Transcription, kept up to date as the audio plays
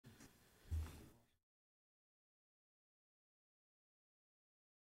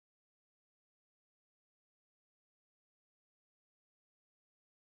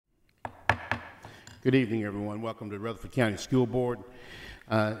Good evening, everyone. Welcome to Rutherford County School Board.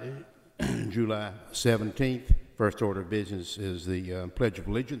 July 17th. First order of business is the Pledge of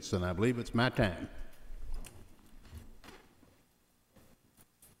Allegiance, and I believe it's my time.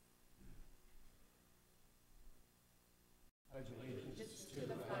 Pledge allegiance to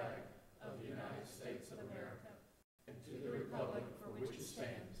the flag of the United States of America and to the republic for which it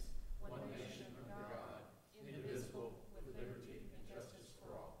stands, one nation under God, indivisible, with liberty and justice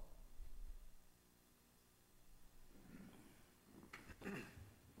for all.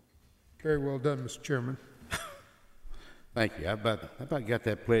 Very well done, Mr. Chairman. Thank you. I about got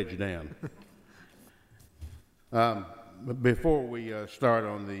that pledge down. Before we start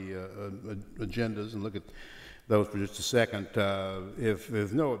on the agendas and look at those for just a second, if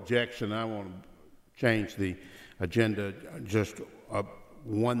there's no objection, I want to change the agenda just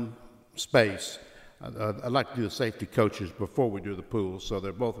one space. I'd like to do the safety coaches before we do the pools, so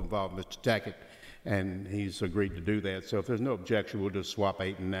they're both involved, Mr. Tackett, and he's agreed to do that. So if there's no objection, we'll just swap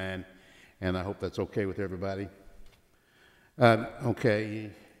 8 and 9, and I hope that's okay with everybody.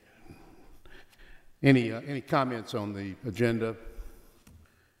 Okay. Any comments on the agenda?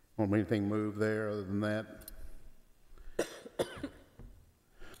 Want anything moved there other than that?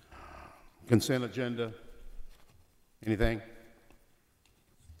 Consent agenda? Anything?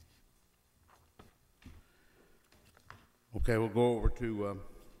 Okay, we'll go over to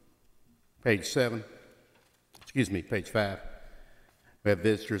page 7. Excuse me, page 5. We have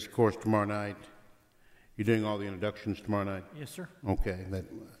visitors, of course, tomorrow night. You're doing all the introductions tomorrow night? Yes, sir. Okay.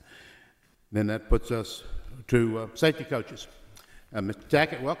 Then that puts us to safety coaches. Mr.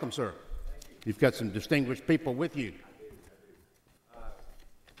 Tackett, welcome, sir. You've got some distinguished people with you.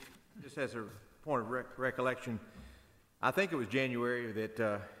 Just as a point of recollection, I think it was January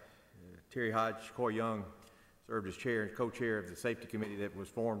that Terry Hodge, Coy Young served as chair and co-chair of the safety committee that was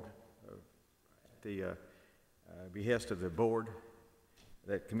formed at the behest of the board.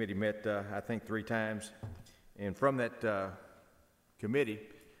 That committee met, I think, 3 times. And from that committee,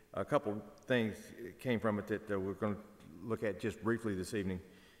 a couple things came from it that we're going to look at just briefly this evening.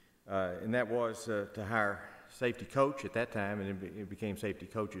 And that was to hire safety coach at that time, and it became safety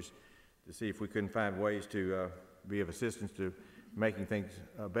coaches, to see if we couldn't find ways to be of assistance to making things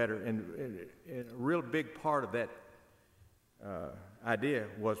better. And a real big part of that idea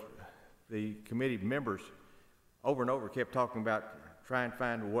was the committee members over and over kept talking about trying to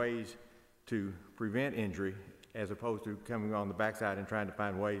find ways to prevent injury as opposed to coming on the backside and trying to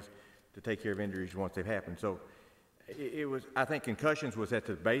find ways to take care of injuries once they've happened. So it was, I think concussions was at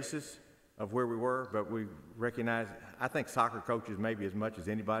the basis of where we were, but we recognize, I think soccer coaches maybe as much as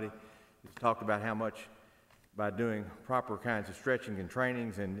anybody talked about how much by doing proper kinds of stretching and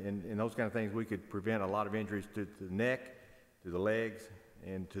trainings and those kind of things, we could prevent a lot of injuries to the neck, to the legs,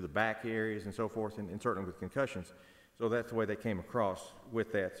 and to the back areas and so forth, and certainly with concussions. So that's the way they came across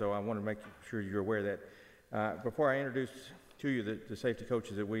with that. So I want to make sure you're aware of that. Before I introduce to you the safety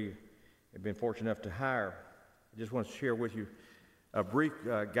coaches that we have been fortunate enough to hire, I just want to share with you a brief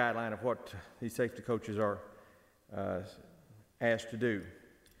guideline of what these safety coaches are asked to do.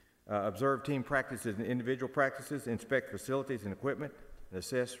 Observe team practices and individual practices, inspect facilities and equipment, and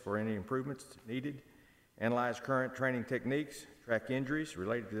assess for any improvements needed, analyze current training techniques, track injuries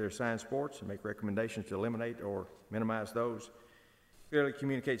related to their assigned sports, and make recommendations to eliminate or minimize those. Clearly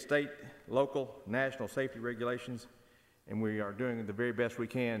communicate state, local, national safety regulations, and we are doing the very best we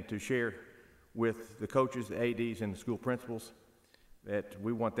can to share with the coaches, the ADs, and the school principals that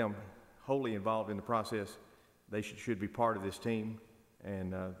we want them wholly involved in the process. They should be part of this team,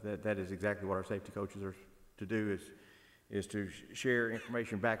 and that is exactly what our safety coaches are to do, is to share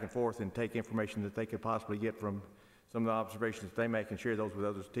information back and forth and take information that they could possibly get from some of the observations that they make and share those with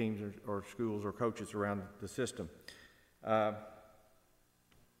other teams or schools or coaches around the system. I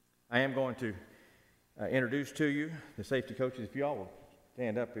am going to introduce to you the safety coaches. If you all will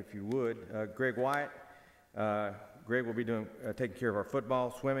stand up, if you would. Greg Wyatt. Greg will be taking care of our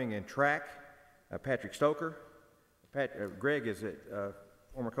football, swimming, and track. Patrick Stoker. Greg is a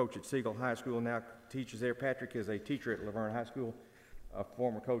former coach at Siegel High School, now teaches there. Patrick is a teacher at Laverne High School, a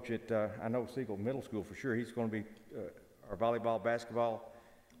former coach at, I know, Siegel Middle School for sure. He's going to be our volleyball, basketball,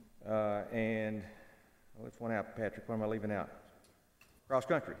 and let's one out, Patrick. What am I leaving out? Cross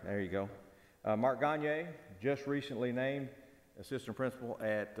country. There you go. Mark Gagne, just recently named assistant principal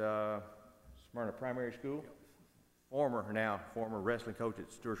at Smyrna Primary School. Former wrestling coach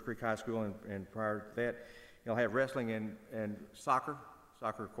at Stewart's Creek High School, and prior to that, he'll have wrestling and soccer.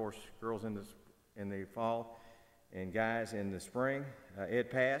 Soccer, of course, girls in the fall and guys in the spring.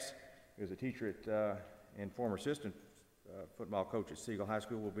 Ed Pass, who's a teacher at and former assistant football coach at Siegel High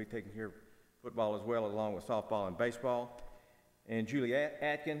School, will be taking care of football as well, along with softball and baseball. And Julie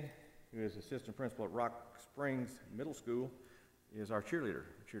Atkin, who is assistant principal at Rock Springs Middle School, is our cheerleader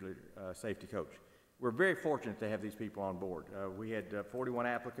safety coach. We're very fortunate to have these people on board. We had 41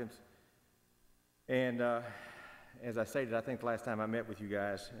 applicants, and as I stated, I think the last time I met with you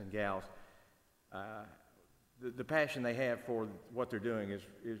guys and gals, the passion they have for what they're doing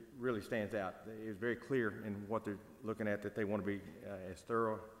is really stands out. It's very clear in what they're looking at that they want to be as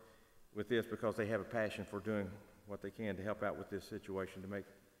thorough with this because they have a passion for doing what they can to help out with this situation to make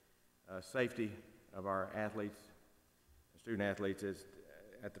safety of our athletes, student athletes, is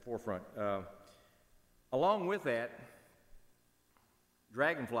at the forefront. Along with that,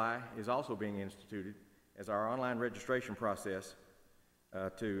 Dragonfly is also being instituted as our online registration process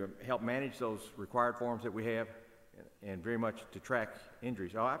to help manage those required forms that we have and very much to track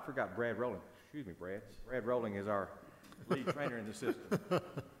injuries. Oh, I forgot Brad Rowling. Excuse me, Brad. Brad Rowling is our lead trainer in the system.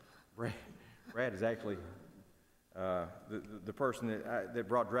 Brad is actually the person that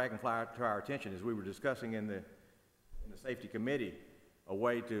brought Dragonfly to our attention as we were discussing in the safety committee a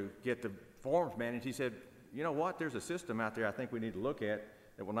way to get the forms managed. He said, you know what, there's a system out there I think we need to look at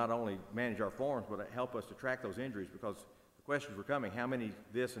that will not only manage our forms, but help us to track those injuries because the questions were coming, how many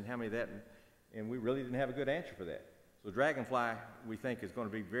this and how many that, and we really didn't have a good answer for that. So Dragonfly, we think, is going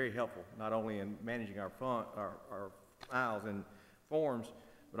to be very helpful, not only in managing our files and forms,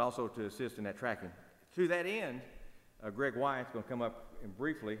 but also to assist in that tracking. To that end, Greg Wyatt's going to come up and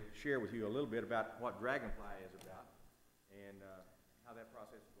briefly share with you a little bit about what Dragonfly is about and how that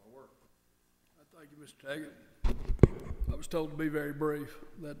process is going to work. Thank you, Mr. Taggart. I was told to be very brief.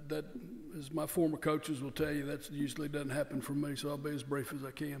 That, as my former coaches will tell you, that usually doesn't happen for me, so I'll be as brief as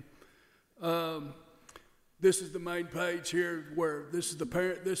I can. This is the main page here where this is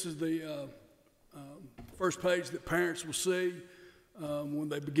the first page that parents will see when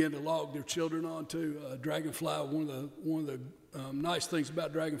they begin to log their children onto Dragonfly. One of the nice things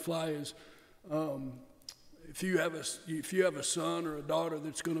about Dragonfly is if you have a son or a daughter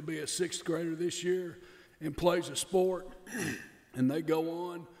that's going to be a sixth grader this year and plays a sport, and they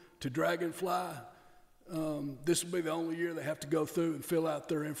go on to Dragonfly, this will be the only year they have to go through and fill out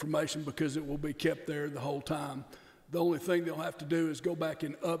their information because it will be kept there the whole time. The only thing they'll have to do is go back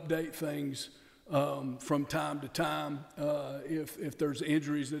and update things from time to time if there's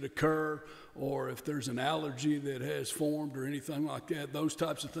injuries that occur or if there's an allergy that has formed or anything like that. Those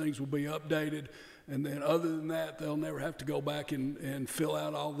types of things will be updated. And then other than that, they'll never have to go back and fill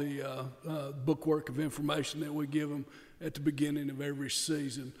out all the bookwork of information that we give them at the beginning of every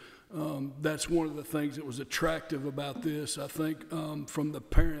season. That's one of the things that was attractive about this, I think, from the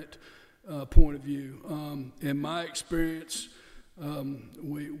parent point of view. In my experience,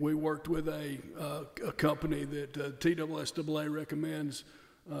 we worked with a company that TSSAA recommends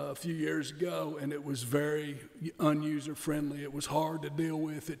a few years ago, and it was very unuser friendly. It was hard to deal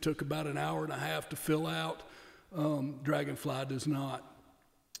with. It took about an hour and a half to fill out. Dragonfly does not.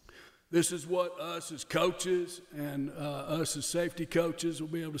 This is what us as coaches and us as safety coaches will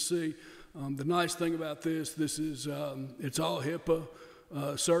be able to see. The nice thing about this is it's all HIPAA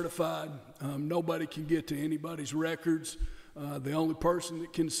certified. Nobody can get to anybody's records. The only person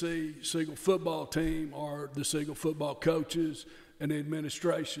that can see Siegel football team are the Siegel football coaches and the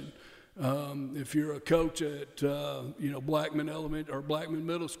administration. If you're a coach at Blackman Elementary or Blackman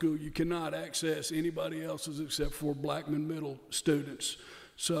Middle School, you cannot access anybody else's except for Blackman Middle students.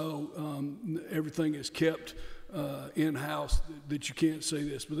 So everything is kept in-house that you can't see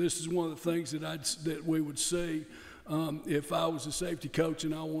this. But this is one of the things that we would see if I was a safety coach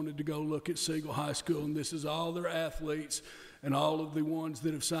and I wanted to go look at Siegel High School. And this is all their athletes and all of the ones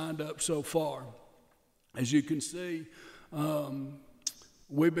that have signed up so far. As you can see,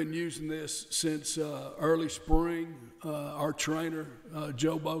 we've been using this since early spring. Our trainer,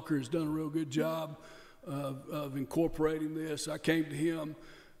 Joe Boker, has done a real good job of incorporating this. I came to him.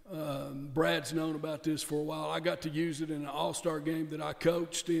 Brad's known about this for a while. I got to use it in an all-star game that I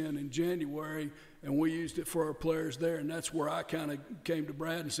coached in January, and we used it for our players there, and that's where I kind of came to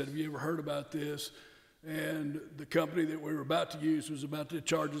Brad and said, have you ever heard about this? And the company that we were about to use was about to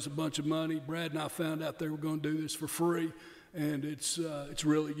charge us a bunch of money. Brad and I found out they were going to do this for free, and it's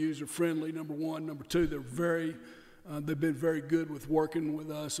really user-friendly, number one. Number two, they've been very good with working with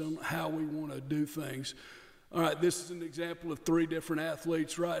us on how we want to do things. All right, this is an example of 3 different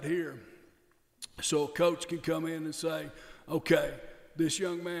athletes right here. So a coach can come in and say, okay, this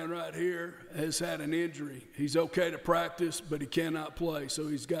young man right here has had an injury. He's okay to practice, but he cannot play. So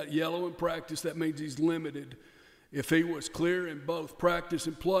he's got yellow in practice. That means he's limited. If he was clear in both practice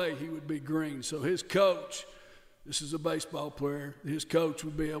and play, he would be green. So his coach This is a baseball player. His coach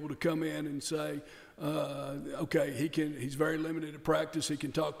would be able to come in and say, okay, he's very limited at practice. He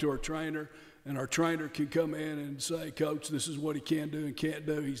can talk to our trainer, and our trainer can come in and say, Coach, this is what he can do and can't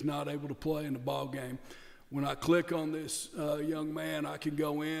do. He's not able to play in the ball game. When I click on this young man, I can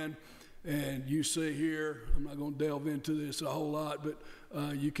go in, and you see here, I'm not going to delve into this a whole lot, but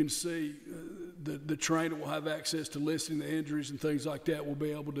you can see the trainer will have access to listing the injuries and things like that. We'll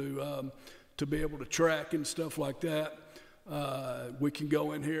be able to be able to track and stuff like that. We can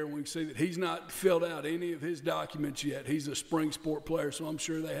go in here and we can see that he's not filled out any of his documents yet. He's a spring sport player, so I'm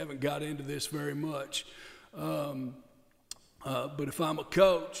sure they haven't got into this very much. But if I'm a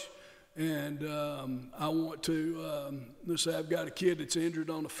coach and I want to, let's say I've got a kid that's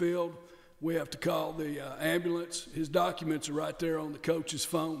injured on the field, we have to call the ambulance. His documents are right there on the coach's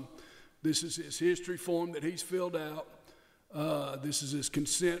phone. This is his history form that he's filled out. This is his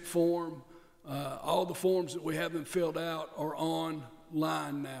consent form. All the forms that we have them filled out are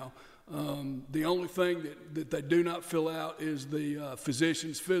online now. The only thing that they do not fill out is the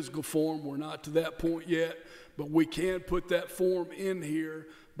physician's physical form. We're not to that point yet, but we can put that form in here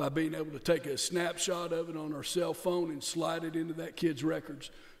by being able to take a snapshot of it on our cell phone and slide it into that kid's records.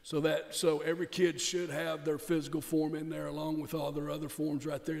 So every kid should have their physical form in there along with all their other forms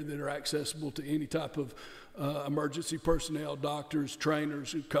right there that are accessible to any type of emergency personnel, doctors,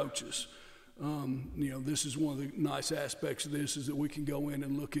 trainers, and coaches. This is one of the nice aspects of this is that we can go in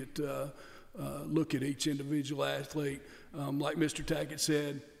and look at each individual athlete. Like Mr. Tackett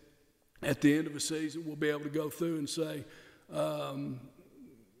said, at the end of a season, we'll be able to go through and say, how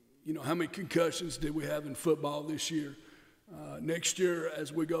many concussions did we have in football this year? Next year,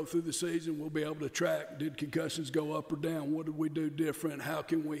 as we go through the season, we'll be able to track, did concussions go up or down? What did we do different? How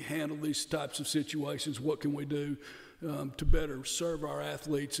can we handle these types of situations? What can we do to better serve our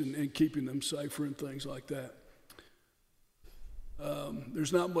athletes and keeping them safer and things like that?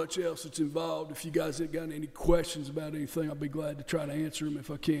 There's not much else that's involved. If you guys have got any questions about anything, I'll be glad to try to answer them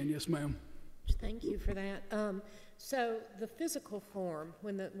if I can. Yes, ma'am. Thank you for that. So the physical form,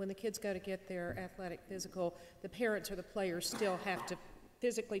 when the kids go to get their athletic physical, the parents or the players still have to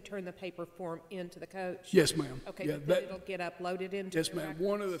physically turn the paper form into the coach? Yes, ma'am. Okay, yeah, but it'll get uploaded into Yes, ma'am.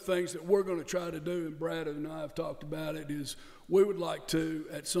 One of the things that we're going to try to do, and Brad and I have talked about it, is we would like to,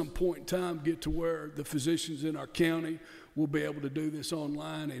 at some point in time, get to where the physicians in our county will be able to do this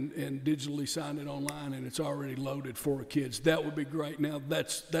online and digitally sign it online, and it's already loaded for our kids. That would be great. Now,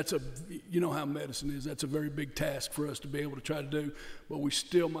 that's you know how medicine is. That's a very big task for us to be able to try to do, but we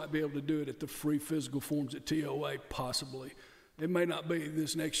still might be able to do it at the free physical forms at TOA, possibly. It may not be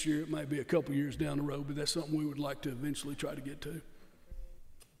this next year. It might be a couple years down the road, but that's something we would like to eventually try to get to.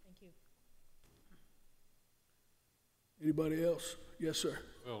 Thank you. Anybody else? Yes, sir.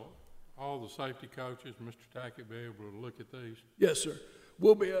 Well, all the safety coaches, Mr. Tackett, be able to look at these Yes, sir.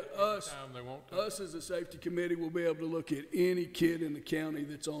 We'll be us anytime they want to. us as a safety committee will be able to look at any kid in the county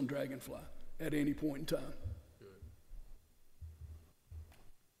that's on Dragonfly at any point in time.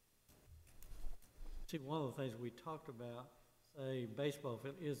 See, one of the things we talked about, say, baseball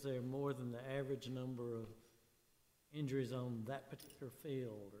field, is there more than the average number of injuries on that particular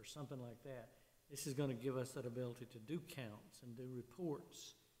field or something like that? This is going to give us that ability to do counts and do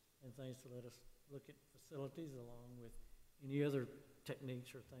reports and things to let us look at facilities along with any other techniques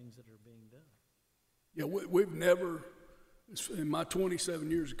or things that are being done. Yeah, we've never, in my 27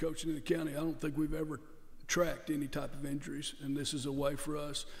 years of coaching in the county, I don't think we've ever tracked any type of injuries, and this is a way for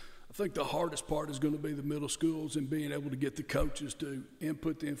us. I think the hardest part is going to be the middle schools and being able to get the coaches to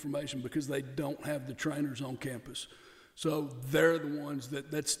input the information because they don't have the trainers on campus. So they're the ones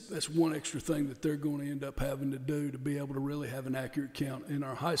that's one extra thing that they're going to end up having to do to be able to really have an accurate count. In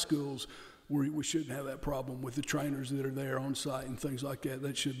our high schools, we shouldn't have that problem with the trainers that are there on site and things like that.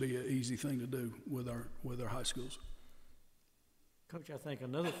 That should be an easy thing to do with our high schools. Coach, I think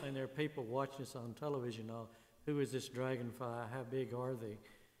another thing, there are people watching us on television now, who is this Dragonfly, how big are they?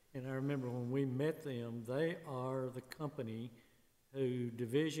 And I remember when we met them, they are the company who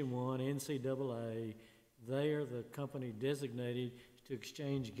Division I, NCAA, they are the company designated to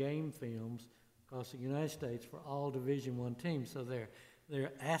exchange game films across the United States for all Division I teams. So there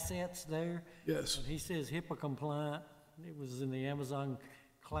are assets there. Yes. When he says HIPAA compliant, it was in the Amazon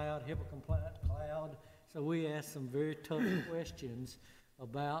cloud, HIPAA compliant cloud. So we asked some very tough questions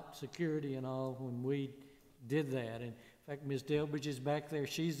about security and all when we did that. And in fact, Ms. Delbridge is back there.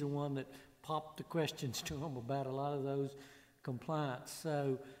 She's the one that popped the questions to them about a lot of those compliance.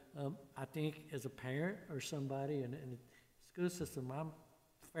 So I think as a parent or somebody in the school system, I'm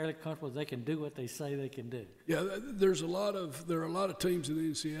fairly comfortable they can do what they say they can do. Yeah, there are a lot of teams in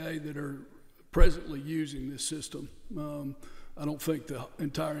the NCAA that are presently using this system. I don't think the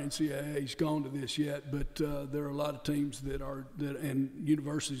entire NCAA's gone to this yet, but there are a lot of teams and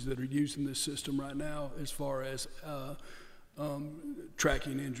universities that are using this system right now as far as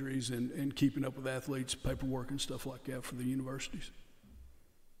tracking injuries and keeping up with athletes, paperwork and stuff like that for the universities.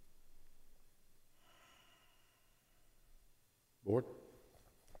 Board?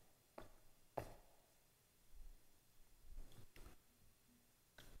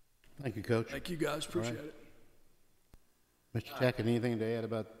 Thank you, Coach. Thank you, guys. Appreciate it. Mr. Tackett, anything to add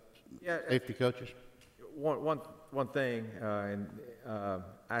about safety coaches? One thing,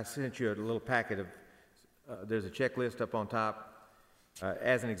 I sent you a little packet of, there's a checklist up on top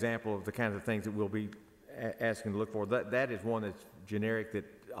as an example of the kinds of things that we'll be asking to look for. That is one that's generic that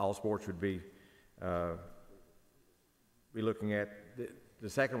all sports would be looking at. The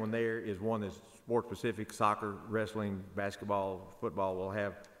second one there is one that's sport-specific. Soccer, wrestling, basketball, football will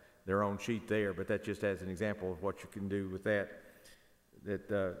have their own sheet there, but that's just as an example of what you can do with that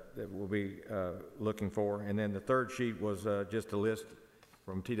we'll be looking for. And then the third sheet was just a list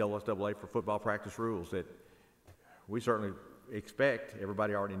from TSSAA for football practice rules that we certainly expect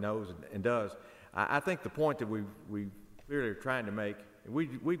everybody already knows and does. I think the point that we clearly are trying to make,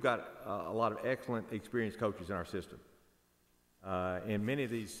 we've got a lot of excellent experienced coaches in our system. And many of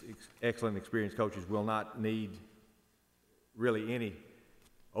these excellent experienced coaches will not need really any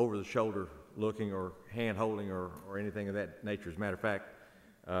over-the-shoulder looking or hand-holding or anything of that nature. As a matter of fact,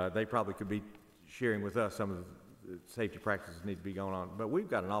 they probably could be sharing with us some of the safety practices that need to be going on. But we've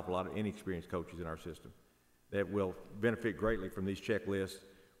got an awful lot of inexperienced coaches in our system that will benefit greatly from these checklists,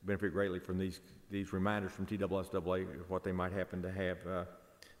 benefit greatly from these reminders from TSSAA of what they might happen to have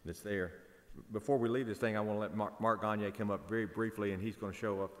that's there. Before we leave this thing, I want to let Mark Gagne come up very briefly, and he's going to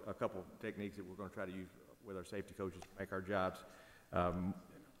show a couple of techniques that we're going to try to use with our safety coaches to make our jobs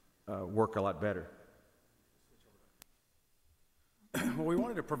work a lot better. Well, we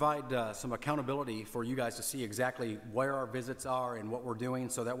wanted to provide some accountability for you guys to see exactly where our visits are and what we're doing,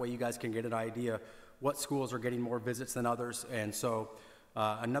 so that way you guys can get an idea what schools are getting more visits than others. And so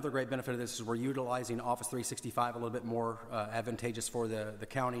another great benefit of this is we're utilizing Office 365 a little bit more advantageous for the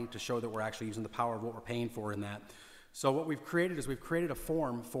county to show that we're actually using the power of what we're paying for in that. So what we've created is we've created a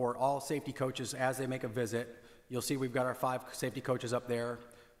form for all safety coaches as they make a visit. You'll see we've got our 5 safety coaches up there.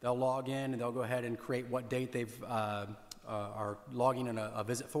 They'll log in and they'll go ahead and create what date they've are logging in a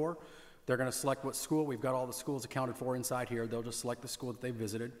visit for. They're going to select what school. We've got all the schools accounted for inside here. They'll just select the school that they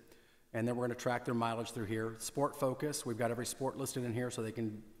visited, and then we're going to track their mileage through here. Sport focus, we've got every sport listed in here so they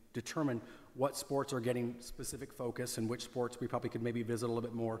can determine what sports are getting specific focus and which sports we probably could maybe visit a little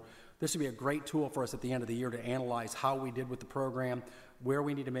bit more. This would be a great tool for us at the end of the year to analyze how we did with the program, where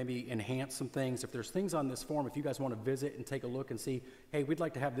we need to maybe enhance some things. If there's things on this form, if you guys want to visit and take a look and see, hey, we'd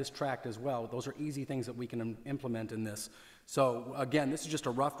like to have this tracked as well, those are easy things that we can implement in this. So again, this is just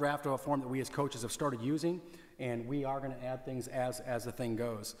a rough draft of a form that we as coaches have started using, and we are going to add things as the thing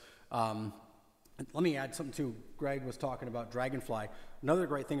goes. Let me add something too. Greg was talking about Dragonfly. Another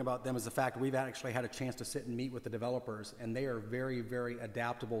great thing about them is the fact we've actually had a chance to sit and meet with the developers, and they are very, very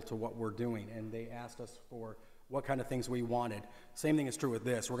adaptable to what we're doing, and they asked us for what kind of things we wanted. Same thing is true with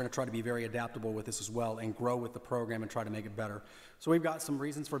this. We're going to try to be very adaptable with this as well and grow with the program and try to make it better. So we've got some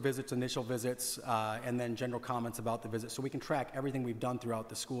reasons for visits, initial visits, and then general comments about the visit, so we can track everything we've done throughout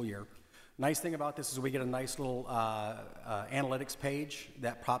the school year. Nice thing about this is we get a nice little analytics page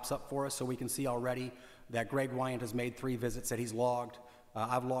that pops up for us, so we can see already that Greg Wyant has made 3 visits that he's logged.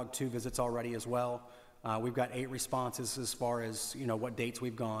 I've logged 2 visits already as well. We've got 8 responses as far as what dates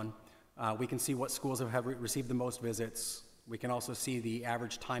we've gone. We can see what schools have received the most visits. We can also see the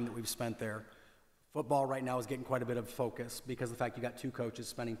average time that we've spent there. Football right now is getting quite a bit of focus because of the fact you got 2 coaches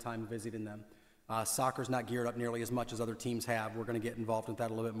spending time visiting them. Soccer's not geared up nearly as much as other teams have. We're going to get involved with that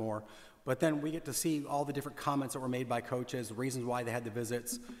a little bit more. But then we get to see all the different comments that were made by coaches, the reasons why they had the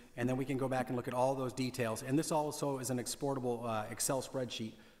visits, and then we can go back and look at all those details. And this also is an exportable Excel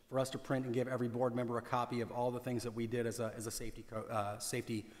spreadsheet for us to print and give every board member a copy of all the things that we did as a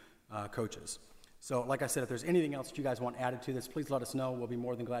safety coaches. So like I said, if there's anything else that you guys want added to this, please let us know. We'll be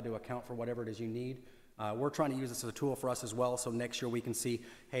more than glad to account for whatever it is you need. We're trying to use this as a tool for us as well, so next year we can see,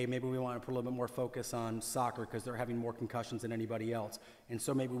 hey, maybe we want to put a little bit more focus on soccer because they're having more concussions than anybody else. And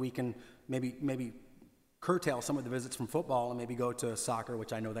so maybe we can maybe curtail some of the visits from football and maybe go to soccer,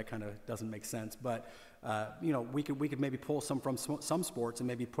 which I know that kind of doesn't make sense. But, we could maybe pull some from some sports and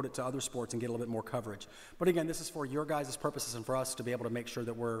maybe put it to other sports and get a little bit more coverage. But again, this is for your guys' purposes and for us to be able to make sure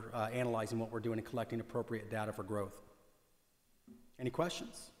that we're analyzing what we're doing and collecting appropriate data for growth. Any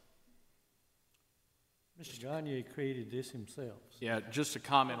questions? Mr. Gagne created this himself. Yeah, just to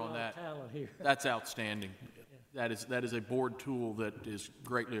comment A on lot of that, talent here. that's outstanding. That is a board tool that is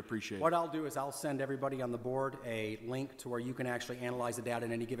greatly appreciated. What I'll do is I'll send everybody on the board a link to where you can actually analyze the data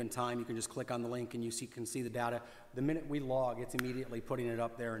at any given time. You can just click on the link and you can see the data. The minute we log, it's immediately putting it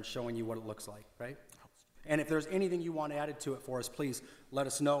up there and showing you what it looks like, right? And if there's anything you want added to it for us, please let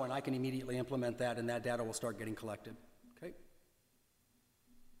us know, and I can immediately implement that, and that data will start getting collected. Okay?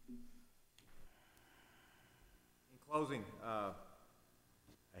 In closing, a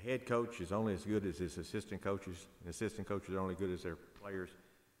head coach is only as good as his assistant coaches, and assistant coaches are only good as their players.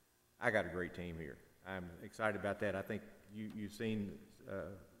 I got a great team here. I'm excited about that. I think you've seen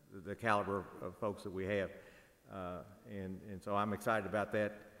the caliber of folks that we have, and so I'm excited about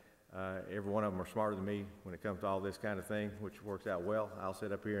that. Every one of them are smarter than me when it comes to all this kind of thing, which works out well. I'll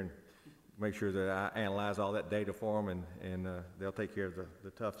sit up here and make sure that I analyze all that data for them, and they'll take care of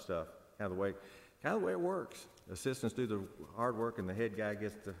the tough stuff. Kind of the way it works. Assistants do the hard work, and the head guy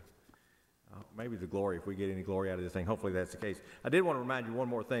gets the maybe the glory, if we get any glory out of this thing. Hopefully that's the case. I did want to remind you one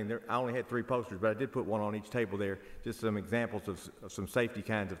more thing. I only had 3 posters, but I did put one on each table there, just some examples of some safety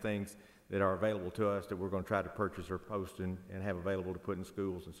kinds of things that are available to us that we're going to try to purchase or post and have available to put in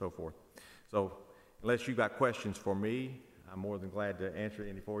schools and so forth. So unless you've got questions for me, I'm more than glad to answer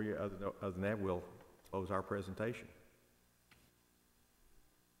any for you. Other than that, we'll close our presentation.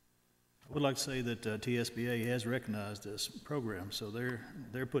 I would like to say that TSBA has recognized this program, so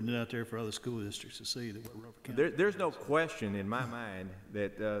they're putting it out there for other school districts to see that what Rutherford County. There's no question in my mind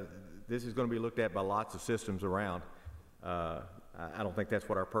that this is going to be looked at by lots of systems around. I don't think that's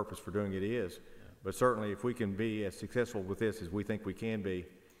what our purpose for doing it is, but certainly if we can be as successful with this as we think we can be,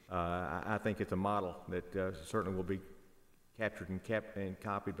 I think it's a model that certainly will be captured and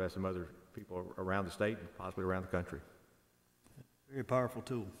copied by some other people around the state and possibly around the country. Very powerful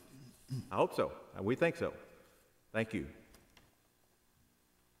tool. I hope so. We think so. Thank you.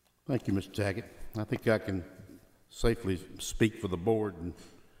 Thank you, Mr. Tackett. I think I can safely speak for the board and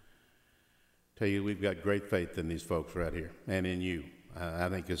tell you we've got great faith in these folks right here and in you. I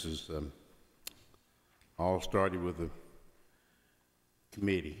think this is all started with the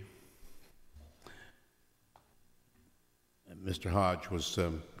committee. Mr. Hodge was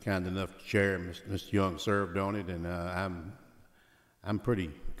kind enough to chair, Mr. Young served on it, and I'm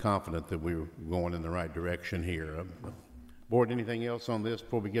pretty confident that we were going in the right direction here. Board, anything else on this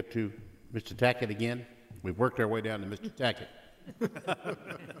before we get to Mr. Tackett again? We've worked our way down to Mr. Tackett.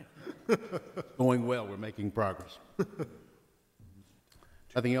 Going well, we're making progress.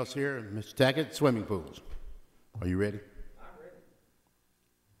 Nothing else here? Mr. Tackett, swimming pools. Are you ready? I'm ready.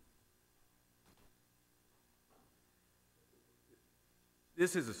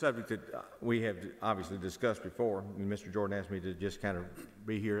 This is a subject that we have obviously discussed before, and Mr. Jordan asked me to just kind of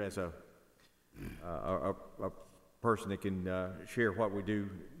be here as a person that can share what we do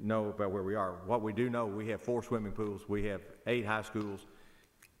know about where we are. What we do know, we have 4 swimming pools. We have 8 high schools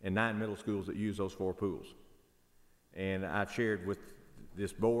and 9 middle schools that use those 4 pools. And I've shared with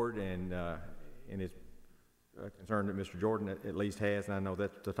this board and it's a concern that Mr. Jordan at least has, and I know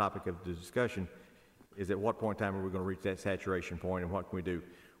that's the topic of the discussion, is at what point in time are we going to reach that saturation point and what can we do?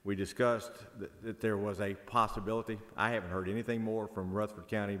 We discussed that there was a possibility. I haven't heard anything more from Rutherford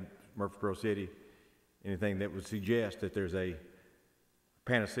County, Murfreesboro City, anything that would suggest that there's a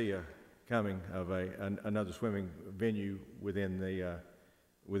panacea coming of another swimming venue within the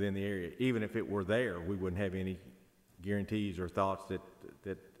area. Even if it were there, we wouldn't have any guarantees or thoughts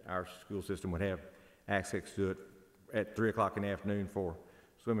that our school system would have access to it at 3 o'clock in the afternoon for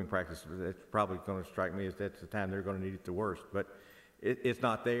swimming practice. That's probably going to strike me as that's the time they're going to need it the worst. But it's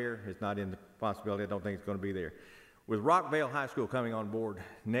not there. It's not in the possibility. I don't think it's going to be there. With Rockvale High School coming on board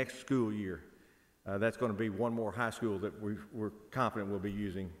next school year, that's going to be one more high school that we're confident will be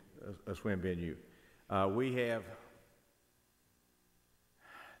using a swim venue. We have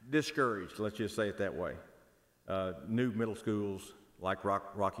discouraged, let's just say it that way, new middle schools like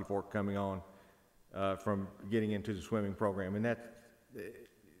Rocky Fork coming on from getting into the swimming program. And that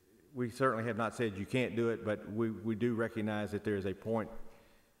we certainly have not said you can't do it, but we do recognize that there is a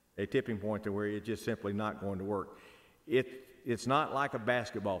tipping point to where it's just simply not going to work. It's not like a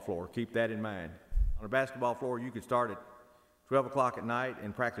basketball floor. Keep that in mind. On a basketball floor, you could start at 12 o'clock at night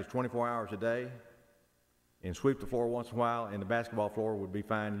and practice 24 hours a day and sweep the floor once in a while, and the basketball floor would be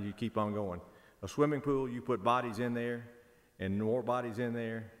fine and you keep on going. A swimming pool, you put bodies in there and more bodies in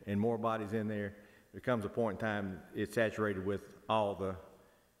there and more bodies in there. There comes a point in time it's saturated with all the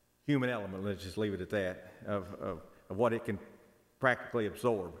human element, let's just leave it at that, of what it can practically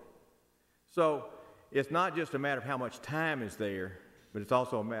absorb. So it's not just a matter of how much time is there, but it's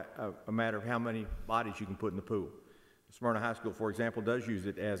also a matter of how many bodies you can put in the pool. Smyrna High School, for example, does use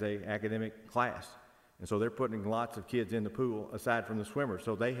it as a academic class. And so they're putting lots of kids in the pool aside from the swimmers.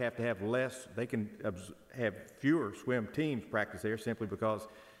 So they have to have less, they can have fewer swim teams practice there simply because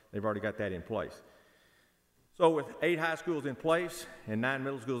they've already got that in place. So with 8 high schools in place and 9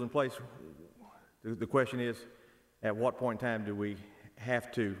 middle schools in place, the question is, at what point in time do we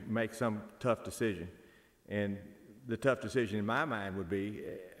have to make some tough decision? And the tough decision in my mind would be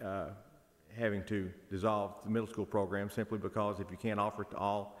having to dissolve the middle school program simply because if you can't offer it to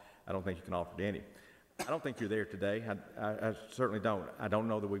all, I don't think you can offer it to any. I don't think you're there today. I certainly don't. I don't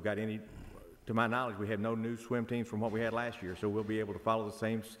know that we've got any, to my knowledge, we have no new swim teams from what we had last year, so we'll be able to follow the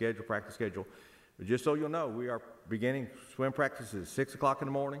same schedule, practice schedule. But just so you'll know, we are beginning swim practices at 6 o'clock in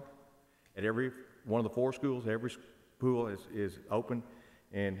the morning at every one of the 4 schools. Every pool is open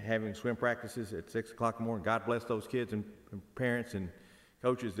and having swim practices at 6 o'clock in the morning. God bless those kids and parents and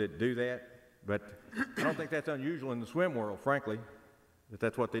coaches that do that. But I don't think that's unusual in the swim world, frankly, that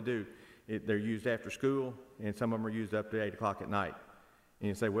that's what they do. They're used after school, and some of them are used up to 8 o'clock at night. And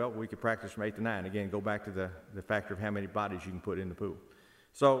you say, well, we could practice from 8 to 9. Again, go back to the factor of how many bodies you can put in the pool.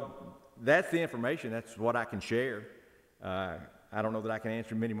 So that's the information. That's what I can share. I don't know that I can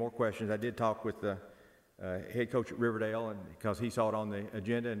answer many more questions. I did talk with the head coach at Riverdale, and because he saw it on the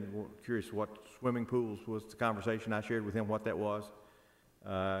agenda and we're curious what swimming pools was the conversation. I shared with him what that was.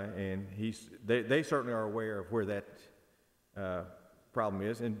 And they certainly are aware of where that problem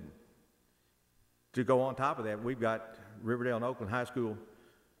is. And to go on top of that, we've got Riverdale and Oakland high school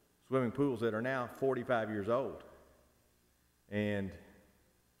swimming pools that are now 45 years old. And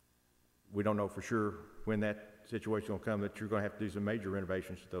we don't know for sure when that situation will come that you're going to have to do some major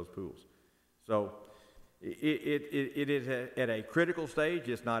renovations to those pools. So it is at a critical stage.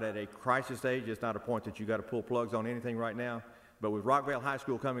 It's not at a crisis stage. It's not a point that you got to pull plugs on anything right now. But with Rockvale High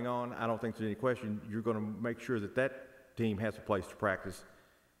School coming on, I don't think there's any question you're going to make sure that that team has a place to practice.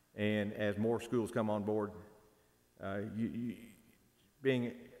 And as more schools come on board, you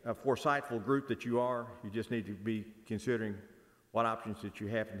being a foresightful group that you are, you just need to be considering what options that you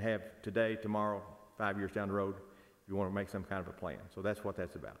have today, tomorrow, 5 years down the road, if you want to make some kind of a plan. So that's what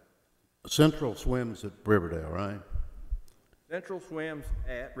that's about. Central swims at Riverdale, right? Central swims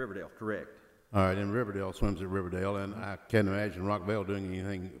at Riverdale, correct. All right, and Riverdale swims at Riverdale, and I can't imagine Rockvale doing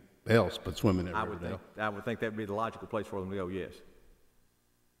anything else but swimming at Riverdale. I would think that would be the logical place for them to go, yes.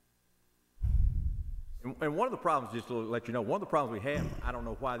 And one of the problems, just to let you know, one of the problems we have, I don't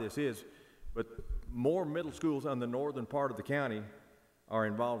know why this is, but more middle schools on the northern part of the county are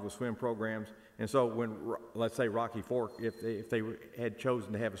involved with swim programs. And so when, let's say Rocky Fork, if they had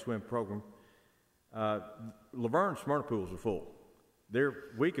chosen to have a swim program, Laverne Smyrna pools are full.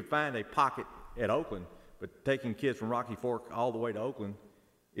 We could find a pocket at Oakland, but taking kids from Rocky Fork all the way to Oakland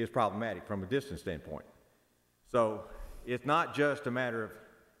is problematic from a distance standpoint. So it's not just a matter of,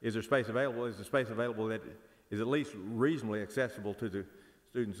 is there space available? Is there space available that is at least reasonably accessible to the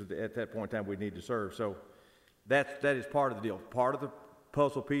students at that point in time we need to serve? So that is part of the deal. Part of the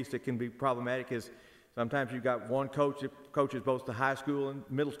puzzle piece that can be problematic is sometimes you've got one coach that coaches both the high school and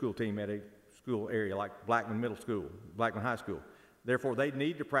middle school team at a school area like Blackman Middle School, Blackman High School. Therefore, they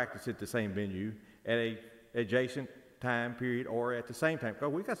need to practice at the same venue at a adjacent time period or at the same time.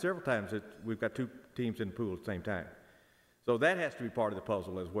 Because we've got several times that we've got 2 teams in the pool at the same time. So that has to be part of the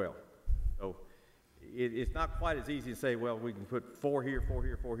puzzle as well. So it's not quite as easy to say, well, we can put 4 here, 4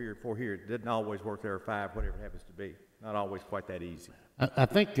 here, 4 here, 4 here. It doesn't always work there, or 5, whatever it happens to be. Not always quite that easy. I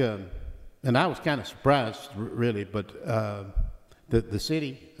think, and I was kind of surprised, really, but the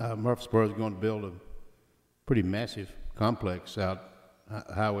city, Murfreesboro, is going to build a pretty massive complex out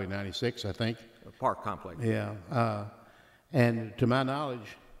Highway 96, I think. A park complex. Yeah. And to my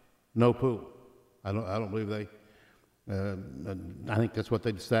knowledge, no pool. I don't believe they. I think that's what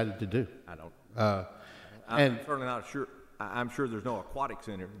they decided to do. I don't. I'm certainly not sure. I'm sure there's no aquatic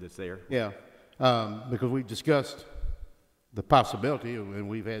center that's there. Yeah, because we've discussed the possibility, and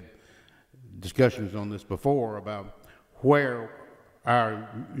we've had discussions on this before about where our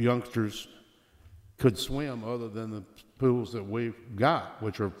youngsters could swim other than the pools that we've got,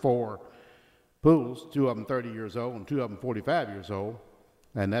 which are 4 pools, 2 of them 30 years old and 2 of them 45 years old,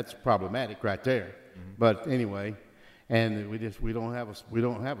 and that's problematic right there. Mm-hmm. But anyway. And we don't have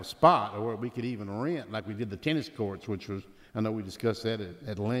a spot where we could even rent like we did the tennis courts, which was, I know we discussed that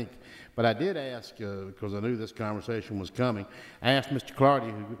at length. But I did ask, because I knew this conversation was coming, I asked Mr.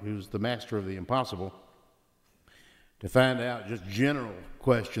 Clardy, who's the master of the impossible, to find out just general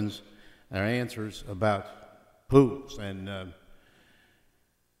questions or answers about pools and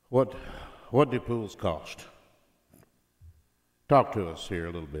what do pools cost? talk to us here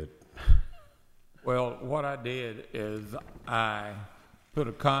a little bit. Well, what I did is I put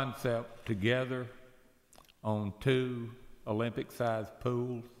a concept together on 2 Olympic-sized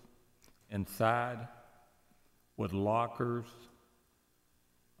pools inside with lockers,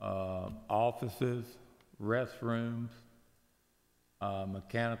 offices, restrooms,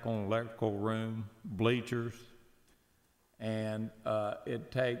 mechanical and electrical room, bleachers, and it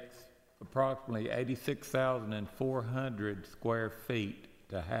takes approximately 86,400 square feet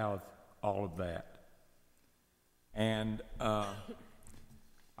to house all of that. And I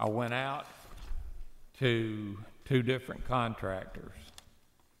went out to 2 different contractors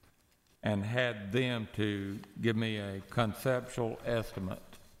and had them to give me a conceptual estimate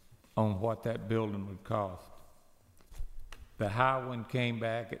on what that building would cost. The high one came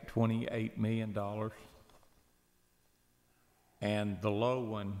back at $28 million, and the low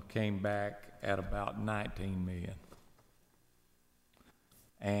one came back at about $19 million.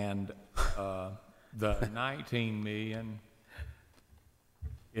 And the $19 million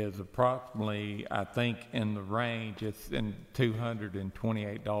is approximately, I think, in the range, it's in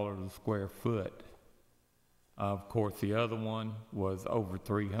 $228 a square foot. Of course, the other one was over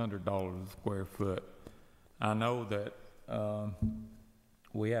 $300 a square foot. I know that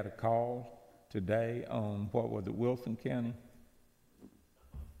we had a call today on, what was it, Wilson County?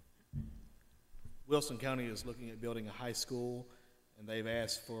 Wilson County is looking at building a high school, and they've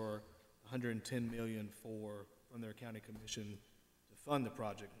asked for $110 million from their county commission to fund the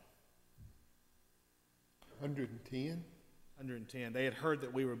project. 110? 110. They had heard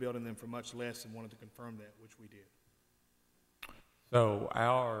that we were building them for much less and wanted to confirm that, which we did. So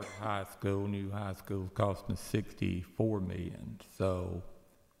our high school, new high school, is costing us $64 million. So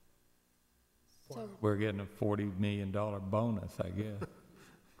we're getting a $40 million bonus, I guess.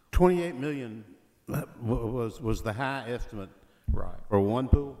 28 million was the high estimate, Right. for one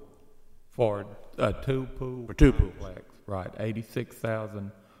pool? For a 2-pool. For 2 pools. complex, right,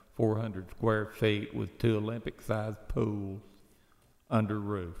 86,400 square feet with 2 Olympic-sized pools under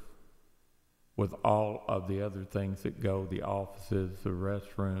roof, with all of the other things that go, the offices, the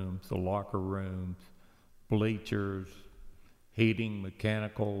restrooms, the locker rooms, bleachers, heating,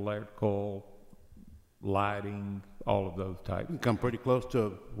 mechanical, electrical, lighting, all of those types. Come pretty close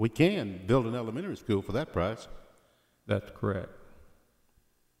to, we can build an elementary school for that price. That's correct.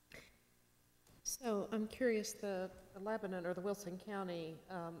 So I'm curious, the Lebanon or the Wilson County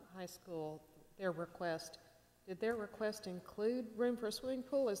High School, their request, did their request include room for a swimming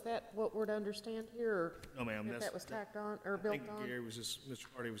pool? Is that what we're to understand here? Or No, ma'am. if that was tacked on or built I think on? Gary was just, Mr.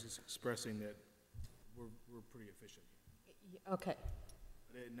 Hardy was just expressing that we're pretty efficient. Okay.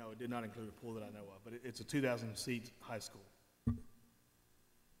 But no, it did not include a pool that I know of, but it's a 2,000-seat high school.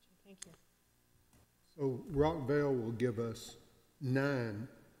 Thank you. So Rockvale will give us 9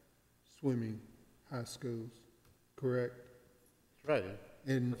 swimming high schools, correct? That's right.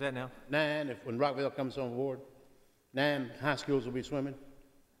 And What's that now? 9, when Rockville comes on board, 9 high schools will be swimming?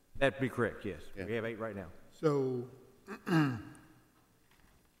 That'd be correct, yes. Yeah. We have 8 right now. so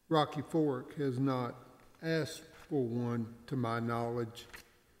Rocky Fork has not asked for one, to my knowledge.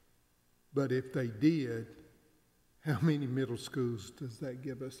 But if they did, how many middle schools does that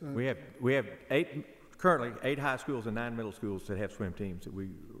give us? We have currently 8 high schools and 9 middle schools that have swim teams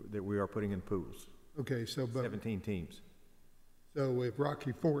that we are putting in pools. Okay, so, but, 17 teams. so if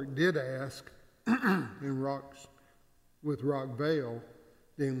Rocky Fork did ask, with Rockvale,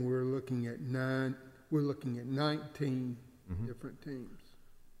 then we're looking at 19 different teams.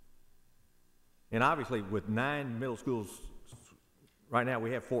 And obviously, with 9 middle schools, right now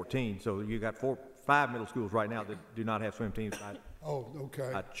we have 14, so you got 5 middle schools right now that do not have swim teams by Oh,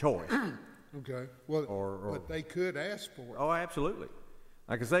 okay, choice. okay. Well, Or- but they could ask for it. Oh, absolutely.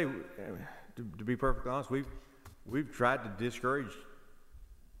 Like I say, to be perfectly honest, we've tried to discourage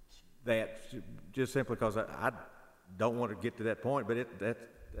that just simply because I don't want to get to that point, but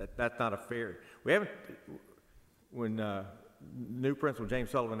that's not a fair. We haven't, when new principal James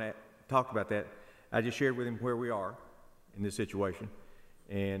Sullivan talked about that, I just shared with him where we are in this situation,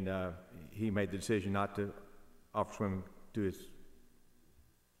 and he made the decision not to offer swimming to his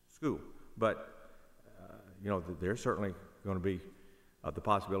school. But there's certainly going to be the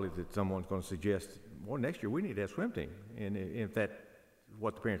possibility that someone's going to suggest, well, next year we need to have a swim team, and if that's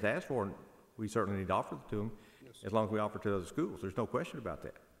what the parents ask for, we certainly need to offer it to them, as long as we offer it to other schools. There's no question about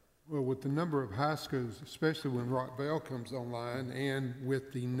that. Well, with the number of high schools, especially when Rockvale comes online, and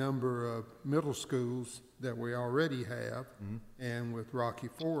with the number of middle schools that we already have, and with Rocky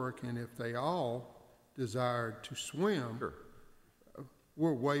Fork, and if they all desire to swim, Sure.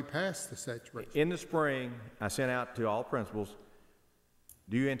 We're way past the saturation. In the spring, I sent out to all principals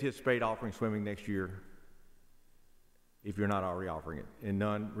do you anticipate offering swimming next year if you're not already offering it? And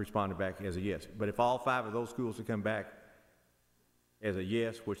none responded back as a yes. But if all 5 of those schools had come back as a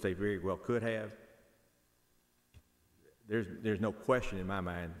yes, which they very well could have, there's no question in my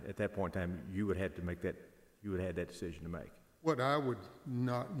mind at that point in time you would have to make that, you would have that decision to make. What I would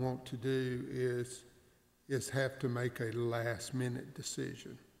not want to do is have to make a last-minute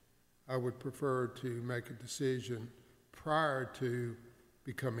decision. I would prefer to make a decision prior to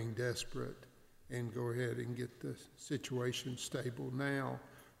becoming desperate and go ahead and get the situation stable now,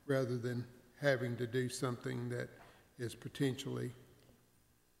 rather than having to do something that is potentially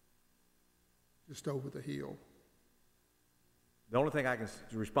just over the hill. The only thing I can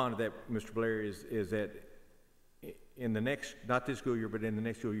respond to that, Mr. Blair, is that in the next, not this school year, but in the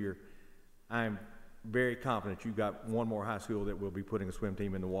next school year, I'm very confident you've got one more high school that will be putting a swim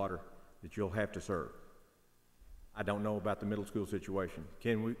team in the water that you'll have to serve. I don't know about the middle school situation.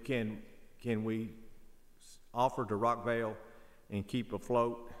 Can we offer to Rockvale and keep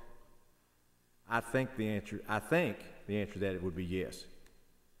afloat? I think the answer to that it would be yes.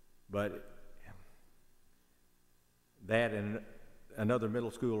 But that and another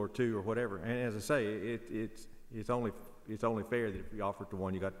middle school or 2 or whatever, and as I say, it's only fair that if you offer it to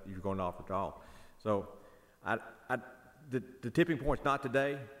one, you're going to offer it to all. So the tipping point's not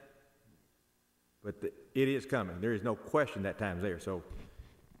today, but it is coming. There is no question that time's there. So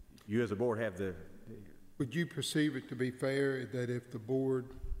you as a board have the. Would you perceive it to be fair that if the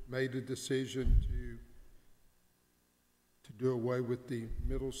board made a decision to do away with the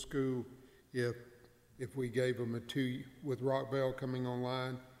middle school, if we gave them with Rockvale coming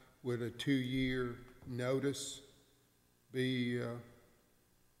online, would a 2-year notice be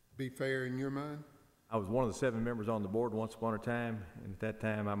fair in your mind? I was one of the 7 members on the board once upon a time, and at that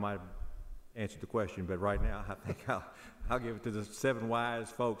time I might have answered the question, but right now I think I'll give it to the 7 wise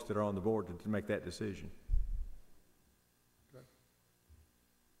folks that are on the board to make that decision. Okay.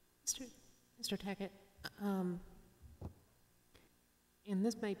 Mr. Tackett, and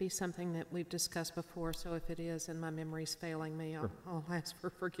this may be something that we've discussed before, so if it is and my memory's failing me, I'll ask for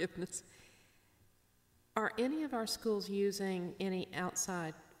forgiveness. Are any of our schools using any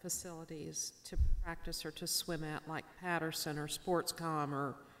outside facilities to practice or to swim at, like Patterson or Sportscom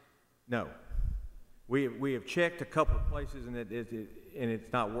or? No. We have checked a couple of places and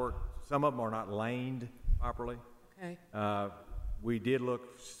it's not worked. Some of them are not laned properly. Okay. We did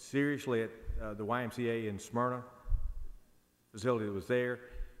look seriously at the YMCA in Smyrna facility that was there,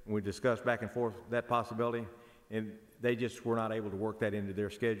 and we discussed back and forth that possibility, and they just were not able to work that into their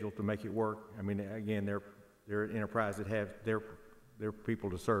schedule to make it work. I mean, again, they're an enterprise that have their people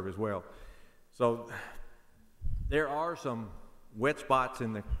to serve as well. So there are some wet spots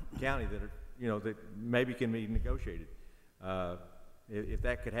in the county that are, that maybe can be negotiated. If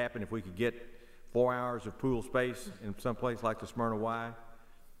that could happen, if we could get 4 hours of pool space in some place like the Smyrna Y.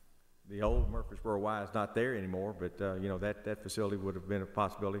 The old Murfreesboro Y is not there anymore, but that facility would have been a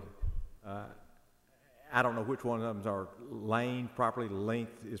possibility. I don't know which one of them are laned properly,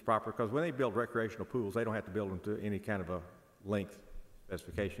 length is proper, because when they build recreational pools, they don't have to build them to any kind of a length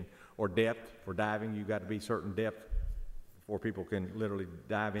specification. Or depth, for diving, you've got to be certain depth before people can literally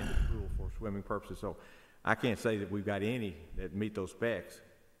dive into the pool for swimming purposes. So I can't say that we've got any that meet those specs,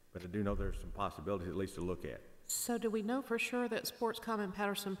 but I do know there's some possibilities at least to look at. So do we know for sure that Sportscom and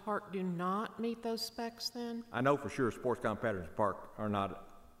Patterson Park do not meet those specs then? I know for sure Sportscom Patterson Park are not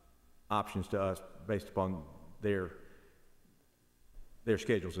options to us based upon their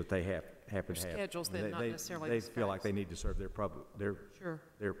schedules that they happen to have. Schedules then, not necessarily they the feel like specs. they need to serve their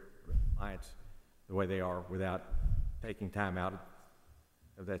clients the way they are without taking time out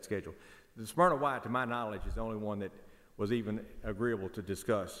of that schedule. The Smyrna Y, to my knowledge, is the only one that was even agreeable to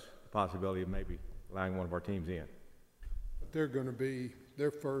discuss the possibility of maybe allowing one of our teams in. But they're going to be,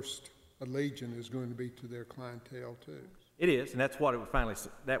 their first allegiance is going to be to their clientele too. It is, and that's what it was finally,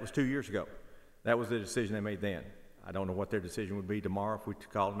 that was 2 years ago. That was the decision they made then. I don't know what their decision would be tomorrow if we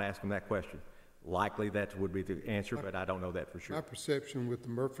called and asked them that question. Likely that would be the answer, but I don't know that for sure. My perception with the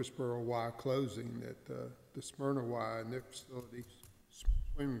Murfreesboro Y closing, that the Smyrna Y and their facilities,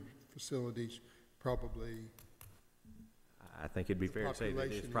 swimming facilities, probably. I think it'd be fair to say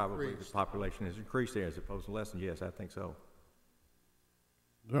that it's probably the population has increased there as opposed to lessened. Yes, I think so.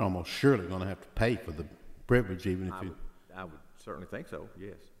 They're almost surely going to have to pay for the privilege, even if I would certainly think so,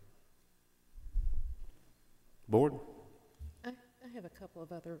 yes. Board? I have a couple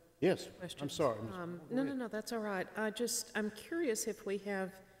of other Yes, questions. I'm sorry. No, that's all right. I'm curious if we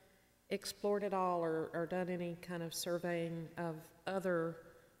have explored at all or done any kind of surveying of other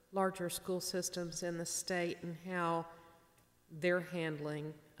larger school systems in the state and how their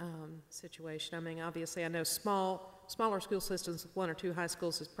handling situation. I mean, obviously, I know smaller school systems with 1 or 2 high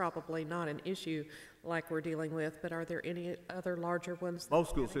schools is probably not an issue like we're dealing with, but are there any other larger ones? Most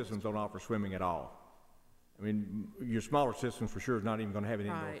school systems don't offer swimming at all. I mean, your smaller systems for sure is not even going to have an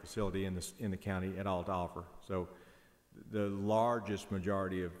indoor Right. facility in the county at all to offer. So the largest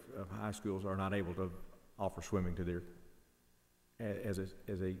majority of high schools are not able to offer swimming to their, as a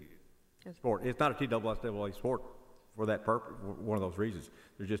sport. It's not a TSSAA sport for that purpose, one of those reasons.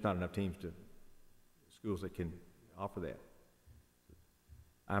 There's just not enough schools that can offer that.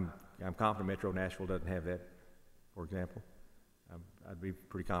 I'm confident Metro Nashville doesn't have that, for example. I'd be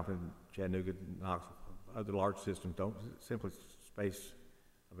pretty confident Chattanooga, Knoxville, other large systems don't, simply space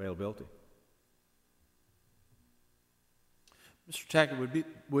availability. Mr. Tackett,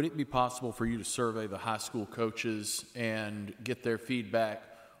 would it be possible for you to survey the high school coaches and get their feedback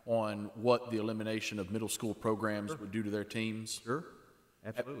on what the elimination of middle school programs would do to their teams? Sure,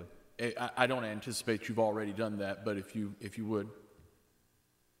 absolutely. I don't anticipate you've already done that, but if you would.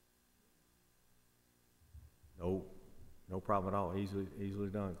 No problem at all. Easily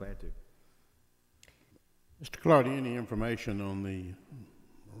done. Glad to. Mr. Clardy, any information on the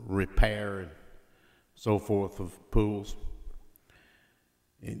repair and so forth of pools?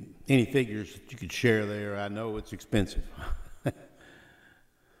 And any figures that you could share there? I know it's expensive.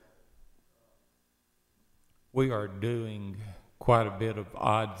 We are doing quite a bit of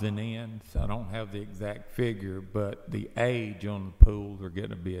odds and ends. I don't have the exact figure, but the age on the pools are going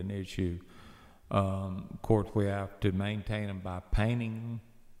to be an issue. Of course, we have to maintain them by painting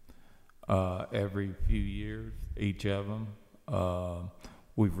them every few years, each of them.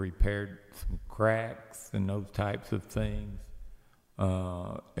 We've repaired some cracks and those types of things.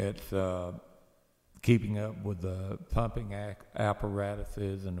 It's keeping up with the pumping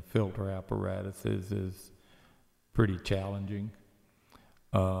apparatuses and the filter apparatuses is pretty challenging.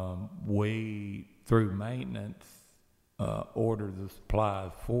 We, through maintenance, order the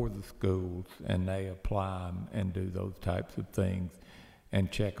supplies for the schools, and they apply them and do those types of things and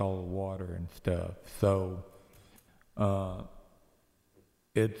check all the water and stuff. So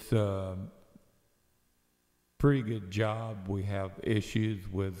it's a pretty good job. We have issues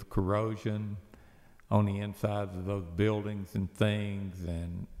with corrosion on the insides of those buildings and things,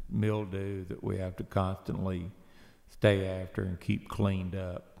 and mildew that we have to constantly stay after and keep cleaned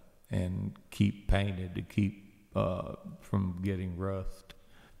up and keep painted to keep from getting rust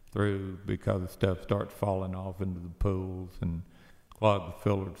through, because the stuff starts falling off into the pools and clog the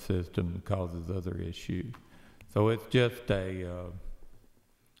filter system and causes other issues. So it's just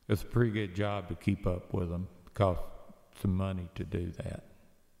it's a pretty good job to keep up with them. It costs some money to do that.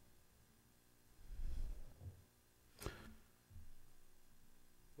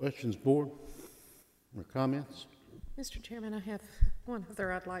 Questions, board, or comments? Mr. Chairman, I have one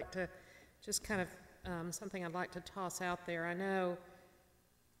other I'd like to, just kind of something I'd like to toss out there. I know,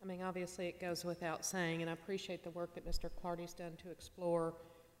 I mean, obviously it goes without saying, and I appreciate the work that Mr. Clardy's done to explore,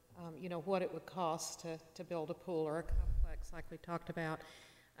 you know, what it would cost to build a pool or a complex like we talked about.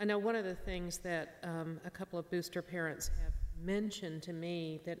 I know one of the things that a couple of booster parents have mentioned to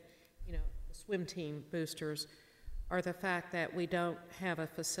me that, you know, the swim team boosters, are the fact that we don't have a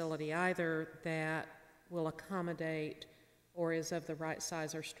facility either that will accommodate or is of the right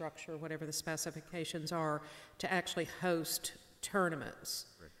size or structure, whatever the specifications are, to actually host tournaments.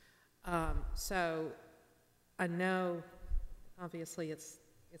 So I know, obviously, it's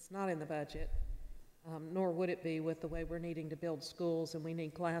not in the budget, nor would it be with the way we're needing to build schools, and we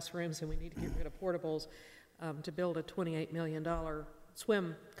need classrooms, and we need to get rid of portables to build a $28 million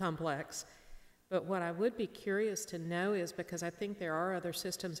swim complex. But what I would be curious to know is, because I think there are other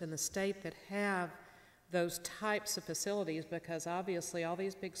systems in the state that have those types of facilities, because obviously all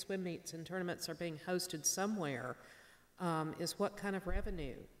these big swim meets and tournaments are being hosted somewhere, is what kind of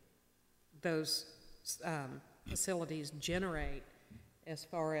revenue those facilities generate as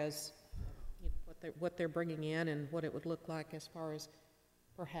far as, you know, what they're bringing in and what it would look like as far as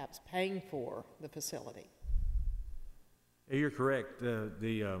perhaps paying for the facility. Yeah, you're correct.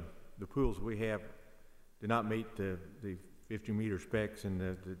 The pools we have do not meet the 50-meter specs and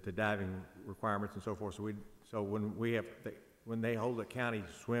the diving requirements and so forth. So when they hold a county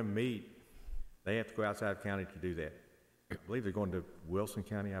swim meet, they have to go outside the county to do that. I believe they're going to Wilson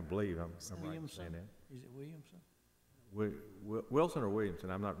County. I believe I'm right in saying that. Is it Williamson? Wilson or Williamson?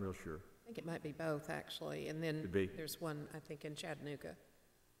 I'm not real sure. I think it might be both, actually, and then there's one, I think, in Chattanooga.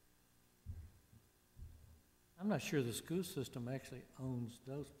 I'm not sure the school system actually owns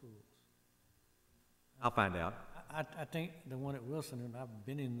those pools. I'll find out. I think the one at Wilson, and I've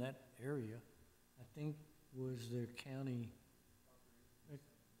been in that area, I think was their county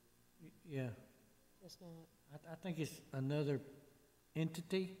Yeah, It's not. I think it's another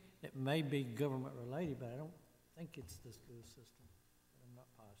entity that may be government-related, but I don't think it's the school system. I'm not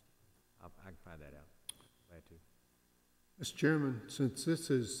positive. I can find that out. Glad to. Mr. Chairman, since this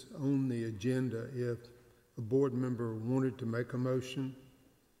is on the agenda, if a board member wanted to make a motion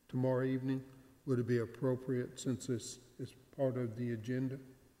tomorrow evening, would it be appropriate since this is part of the agenda?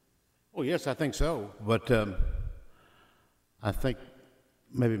 Oh, yes, I think so, but I think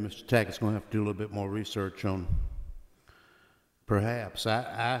maybe Mr. Tackett's going to have to do a little bit more research on, perhaps.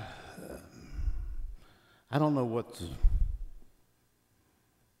 I don't know what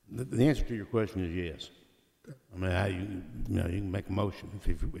the answer to your question is yes. I mean, you can make a motion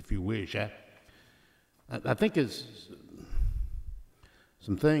if you wish. I think it's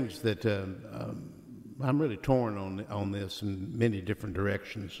some things that I'm really torn on this in many different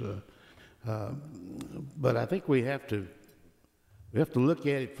directions. But I think we have to look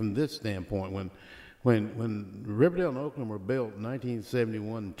at it from this standpoint. When Riverdale and Oakland were built in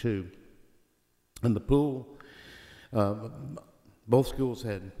 1971 and 2, and the pool, both schools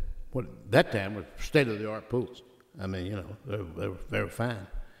had what at that time were state-of-the-art pools. I mean, you know, they were fine.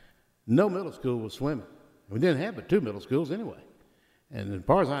 No middle school was swimming. We didn't have but 2 middle schools anyway. And as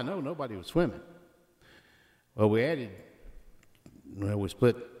far as I know, nobody was swimming. Well, we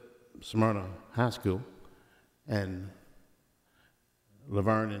split Smyrna High School, and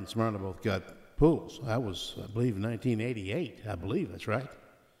Laverne and Smyrna both got pools. That was, I believe, 1988. I believe that's right.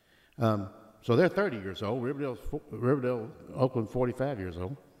 So they're 30 years old. Riverdale, Oakland, 45 years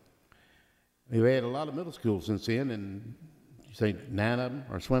old. We've had a lot of middle schools since then, and you say 9 of them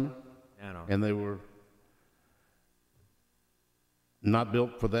are swimming? 9 of them. And they were not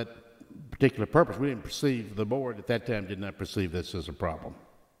built for that particular purpose. We didn't perceive, the board at that time did not perceive this as a problem.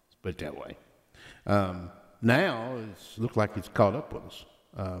 Let's put it that way. Now, it looks like it's caught up with us.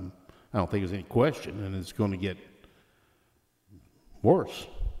 I don't think there's any question, and it's going to get worse,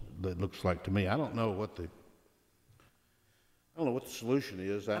 it looks like to me. I don't know what the solution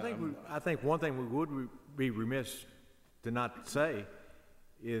is. I think one thing we would be remiss to not say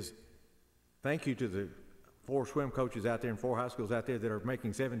is thank you to the 4 swim coaches out there and 4 high schools out there that are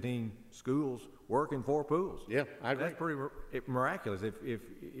making 17 schools work in 4 pools. Yeah, I agree. That's pretty miraculous.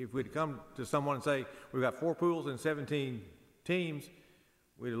 If we'd come to someone and say, we've got 4 pools and 17 teams,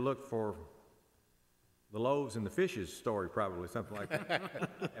 we'd have looked for the loaves and the fishes story, probably, something like that.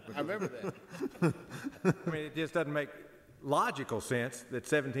 I remember that. I mean, it just doesn't make logical sense that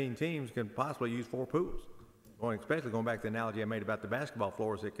 17 teams can possibly use 4 pools. Especially going back to the analogy I made about the basketball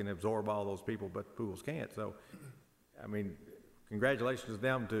floors that can absorb all those people, but pools can't. So, I mean, congratulations to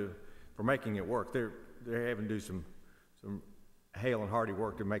them for making it work. They're having to do some hale and hardy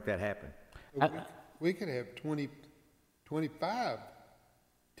work to make that happen. We could have 25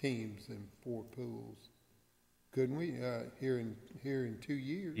 teams in 4 pools, couldn't we? Here in 2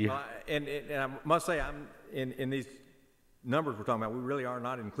 years. Yeah. And I must say, I'm in these numbers we're talking about, we really are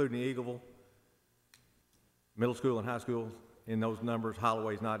not including Eagleville middle school and high school in those numbers.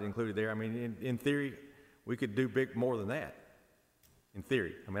 Holloway's not included there. I mean, in theory, we could do more than that. In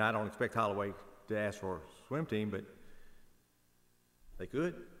theory, I mean, I don't expect Holloway to ask for a swim team, but they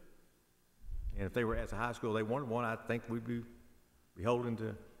could. And if they were as a high school, they wanted one, I think we'd be beholden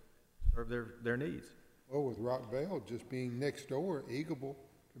to serve their needs. Well, with Rockville just being next door, Eagleville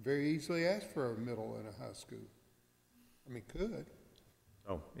could very easily ask for a middle and a high school. I mean, could.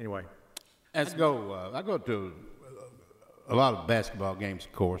 So anyway. I go to a lot of basketball games,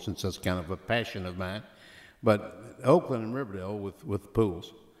 of course, since that's kind of a passion of mine. But Oakland and Riverdale with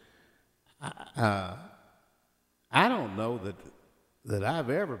pools, I don't know that I've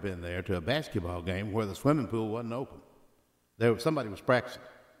ever been there to a basketball game where the swimming pool wasn't open. Somebody was practicing.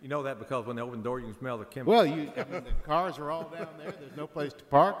 You know that because when they open the door, you can smell the chemicals. Well, the cars are all down there. There's no place to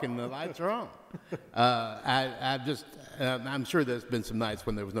park, and the lights are on. I'm sure there's been some nights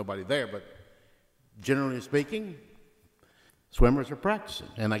when there was nobody there, but generally speaking, swimmers are practicing,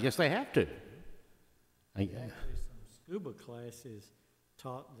 and I guess they have to. Actually, some scuba classes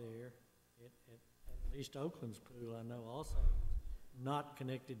taught there at least Oakland's pool, I know also, not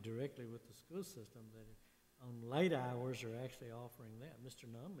connected directly with the school system, that on late hours are actually offering that. Mr.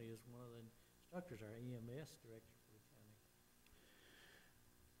 Nunley is one of the instructors, our EMS director for the county.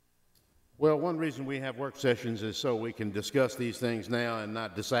 Well, one reason we have work sessions is so we can discuss these things now and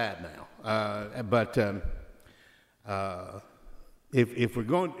not decide now. If we're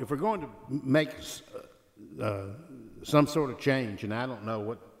going to make some sort of change, and I don't know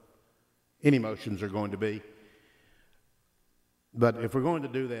what any motions are going to be, but if we're going to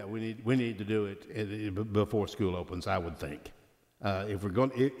do that, we need to do it before school opens, I would think. if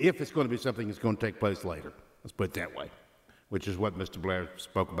it's going to be something that's going to take place later, let's put it that way, which is what Mr. Blair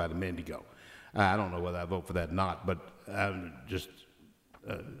spoke about a minute ago. I don't know whether I vote for that or not, but I'm just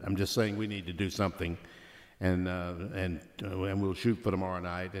saying we need to do something, and we'll shoot for tomorrow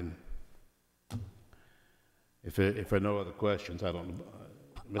night. And if there are no other questions, I don't know.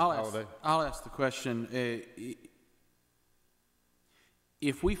 Mr. Holliday? I'll ask the question.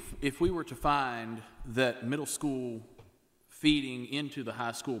 If we were to find that middle school feeding into the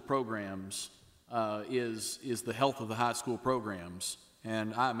high school programs is the health of the high school programs,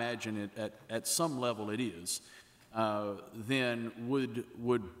 and I imagine it at some level it is, then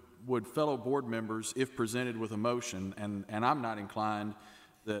would fellow board members, if presented with a motion, and I'm not inclined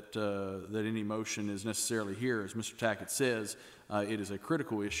that any motion is necessarily here, as Mr. Tackett says, it is a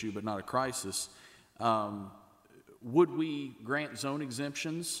critical issue but not a crisis. Would we grant zone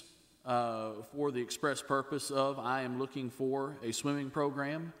exemptions for the express purpose of I am looking for a swimming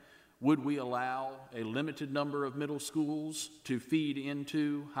program? Would we allow a limited number of middle schools to feed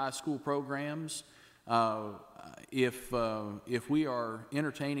into high school programs? If we are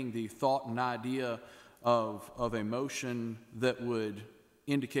entertaining the thought and idea of a motion that would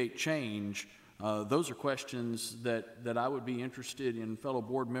indicate change, those are questions that I would be interested in fellow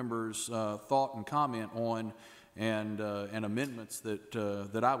board members' thought and comment on, and amendments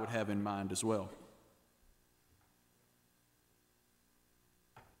that I would have in mind as well.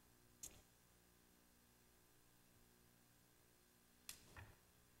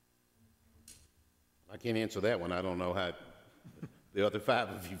 I can't answer that one. I don't know how the other five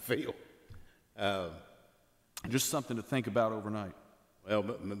of you feel. Just something to think about overnight. Well,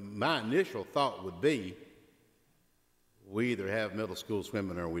 my initial thought would be we either have middle school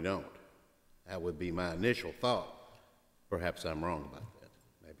swimming or we don't. That would be my initial thought. Perhaps I'm wrong about that.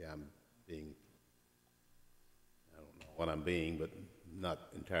 Maybe I'm being, I don't know what I'm being, but not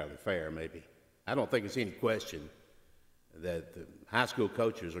entirely fair, maybe. I don't think there's any question that the high school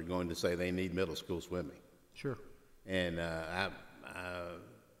coaches are going to say they need middle school swimming. Sure. And I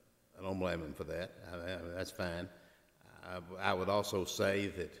don't blame them for that. That's fine. I would also say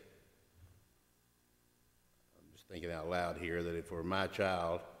that, I'm just thinking out loud here, that if it were my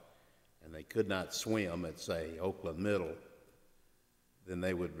child and they could not swim at, say, Oakland Middle, then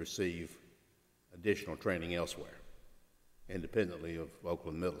they would receive additional training elsewhere, independently of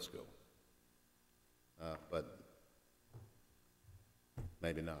Oakland Middle School. But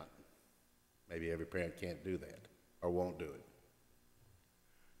maybe not. Maybe every parent can't do that or won't do it.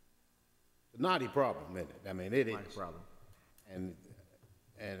 It's a knotty problem, isn't it? I mean, it is. Knotty problem. And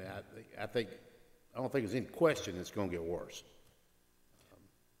I don't think there's any question it's going to get worse.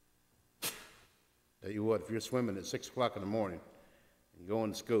 Tell you what, if you're swimming at 6 o'clock in the morning and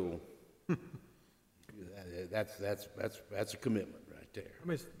going to school, that's a commitment right there.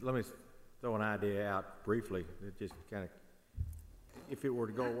 Let me throw an idea out briefly. That just kind of, if it were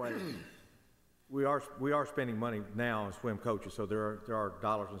to go away, we are spending money now on swim coaches, so there are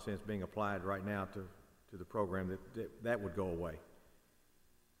dollars and cents being applied right now to the program that would go away.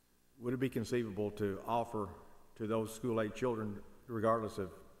 Would it be conceivable to offer to those school-age children, regardless of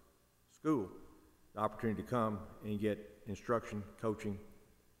school, the opportunity to come and get instruction, coaching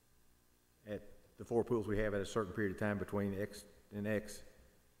at the 4 pools we have at a certain period of time between X and X,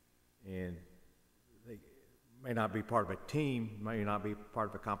 and they may not be part of a team, may not be part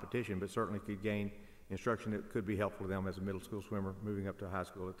of a competition, but certainly could gain instruction that could be helpful to them as a middle school swimmer moving up to high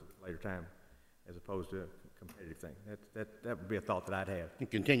school at a later time, as opposed to a competitive thing. That would be a thought that I'd have.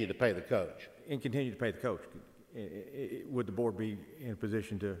 And continue to pay the coach. And continue to pay the coach. Would the board be in a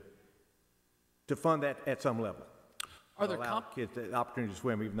position to fund that at some level? Are there allow kids the opportunity to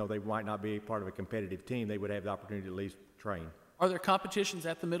swim, even though they might not be part of a competitive team, they would have the opportunity to at least train. Are there competitions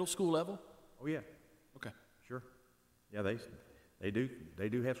at the middle school level? Oh yeah. Okay. Sure. Yeah, they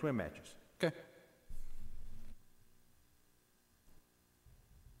do have swim matches. Okay.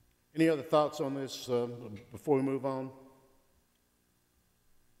 Any other thoughts on this before we move on?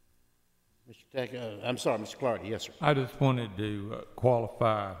 Mr. Tackett, I'm sorry, Mr. Clardy. Yes, sir. I just wanted to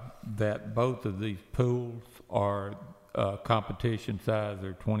qualify that both of these pools are competition size.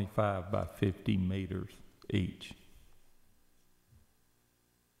 They're 25 by 50 meters each.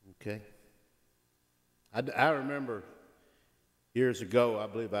 Okay. I remember years ago, I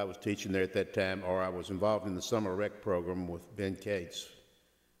believe I was teaching there at that time, or I was involved in the summer rec program with Ben Cates.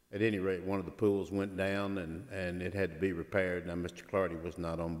 At any rate, one of the pools went down and it had to be repaired. Now, Mr. Clardy was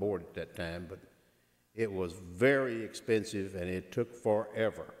not on board at that time, but it was very expensive and it took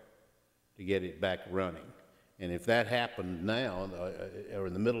forever to get it back running. And if that happened now, or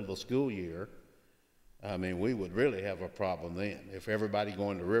in the middle of the school year, I mean, we would really have a problem then. If everybody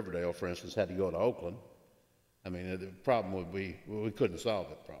going to Riverdale, for instance, had to go to Oakland, I mean, the problem would be, we couldn't solve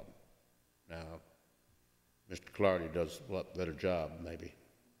that problem. Now, Mr. Clardy does a lot better job, maybe.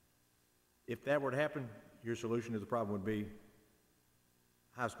 If that were to happen, your solution to the problem would be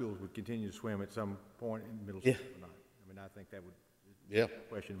high schools would continue to swim at some point in middle school or not. I mean, I think that would,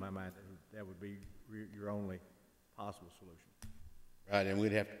 question in my mind, that would be your only possible solution. Right, and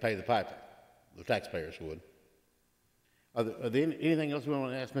we'd have to pay the piper. The taxpayers would. Are there anything else we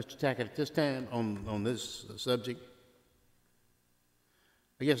want to ask Mr. Tackett at this time on this subject?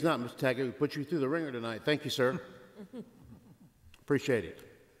 I guess not, Mr. Tackett. We put you through the ringer tonight. Thank you, sir. Appreciate it.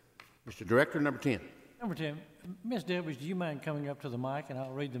 Mr. Director, number 10. Number 10, Ms. Debbie, do you mind coming up to the mic and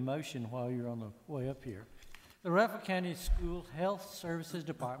I'll read the motion while you're on the way up here? The Rutherford County School Health Services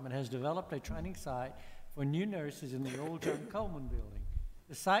Department has developed a training site for new nurses in the old John Coleman building.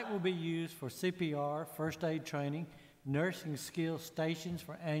 The site will be used for CPR, first aid training, nursing skills stations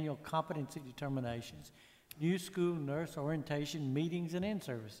for annual competency determinations, new school nurse orientation meetings and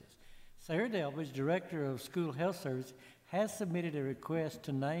in-services. Sarah Delbridge, Director of School Health Services, has submitted a request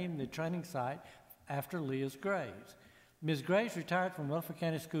to name the training site after Liz Graves. Ms. Graves retired from Rutherford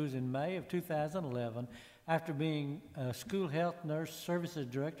County Schools in May of 2011 after being a School Health Nurse Services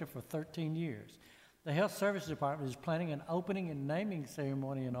Director for 13 years. The Health Services Department is planning an opening and naming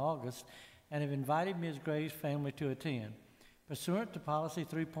ceremony in August and have invited Ms. Graves' family to attend. Pursuant to Policy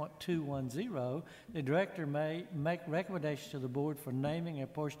 3.210, the Director may make recommendations to the Board for naming a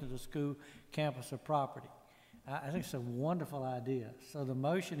portion of the school campus or property. I think it's a wonderful idea. So the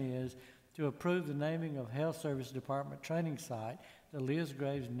motion is to approve the naming of Health Services Department training site, the Liz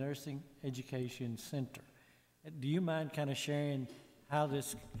Graves Nursing Education Center. Do you mind kind of sharing how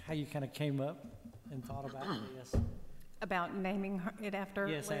you kind of came up and thought about this? About naming it after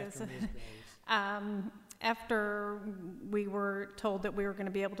Liz? Yes, after Ms. Graves. After we were told that we were going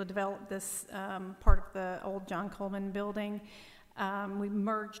to be able to develop this part of the old John Coleman building, we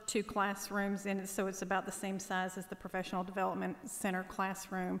merged 2 classrooms in it, so it's about the same size as the Professional Development Center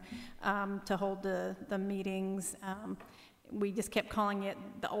classroom to hold the meetings. We just kept calling it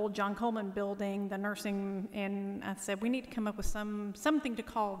the old John Coleman building, the nursing, and I said, we need to come up with something to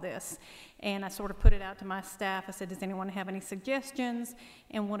call this. And I sort of put it out to my staff. I said, does anyone have any suggestions?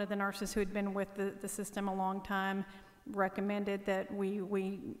 And one of the nurses who had been with the system a long time recommended that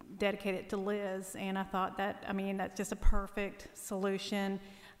we dedicate it to Liz, and I thought that, I mean, that's just a perfect solution.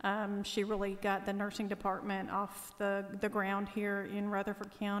 She really got the nursing department off the ground here in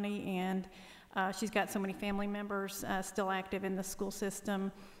Rutherford County, and she's got so many family members still active in the school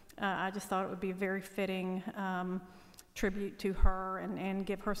system. I just thought it would be a very fitting tribute to her and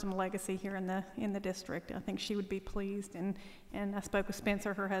give her some legacy here in the district. I think she would be pleased, and I spoke with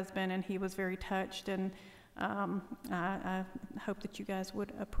Spencer, her husband, and he was very touched, and I hope that you guys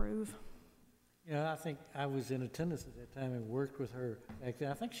would approve. Yeah, I think I was in attendance at that time and worked with her back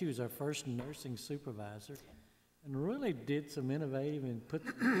then. I think she was our first nursing supervisor and really did some innovative and put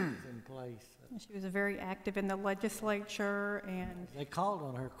things in place. She was very active in the legislature, and they called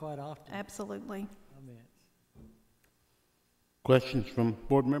on her quite often. Absolutely. Questions from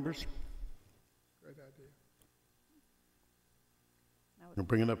board members? Great idea. We'll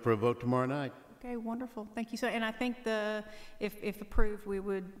bring it up for a vote tomorrow night. Okay, wonderful. Thank you. So, and I think if approved, we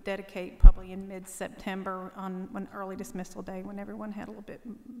would dedicate probably in mid-September on an early dismissal day when everyone had a little bit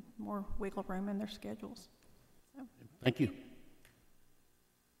more wiggle room in their schedules. So. Thank you.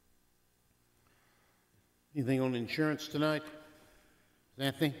 Anything on insurance tonight?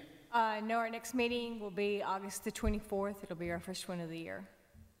 Anthony? No, our next meeting will be August the 24th. It'll be our first one of the year.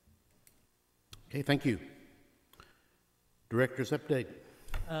 Okay, thank you. Director's update.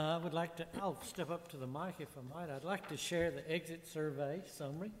 I would like to, I'll step up to the mic if I might. I'd like to share the exit survey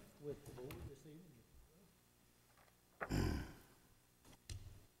summary with the board this evening.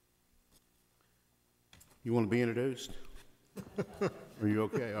 You want to be introduced? Are you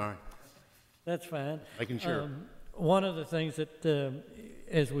okay? All right. That's fine. Making sure. One of the things that,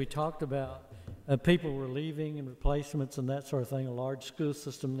 as we talked about, people were leaving and replacements and that sort of thing, a large school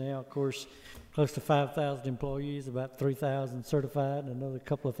system now, of course, close to 5,000 employees, about 3,000 certified, and another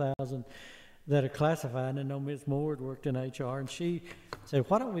couple of thousand that are classified. And I know Ms. Moore worked in HR, and she said,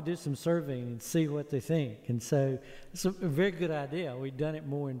 why don't we do some surveying and see what they think? And so it's a very good idea. We've done it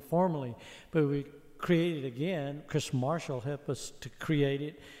more informally, but we created again. Chris Marshall helped us to create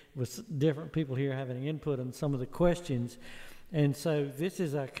it with different people here having input on some of the questions. And so this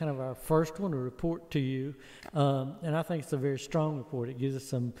is kind of our first one to report to you, and I think it's a very strong report. It gives us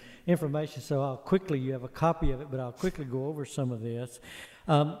some information, so you have a copy of it, but I'll quickly go over some of this.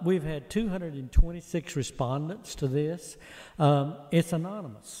 We've had 226 respondents to this. It's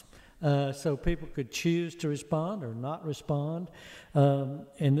anonymous. So people could choose to respond or not respond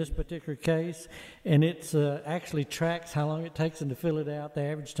in this particular case. And it's actually tracks how long it takes them to fill it out. The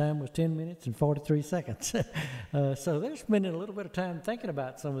average time was 10 minutes and 43 seconds. So they're spending a little bit of time thinking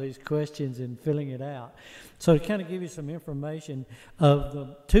about some of these questions and filling it out. So to kind of give you some information, of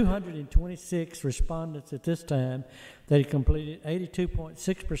the 226 respondents at this time that he completed,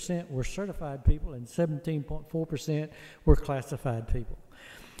 82.6% were certified people and 17.4% were classified people.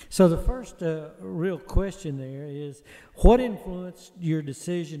 So the first real question there is, what influenced your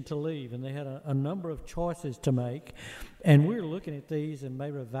decision to leave? And they had a number of choices to make, and we're looking at these and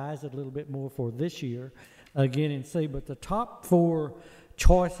may revise it a little bit more for this year again and see. But the top 4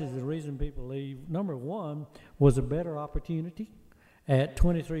 choices, the reason people leave, number 1 was a better opportunity at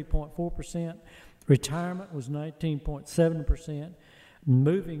 23.4%, retirement was 19.7%,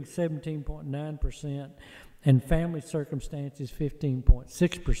 moving 17.9%, and family circumstances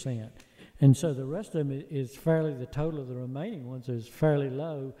 15.6%. And so the rest of them is fairly, the total of the remaining ones is fairly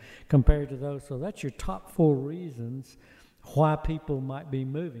low compared to those. So that's your top 4 reasons why people might be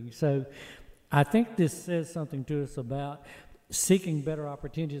moving. So I think this says something to us about seeking better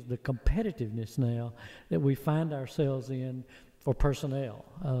opportunities, the competitiveness now that we find ourselves in for personnel.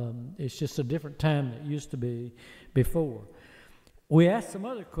 It's just a different time than it used to be before. We asked some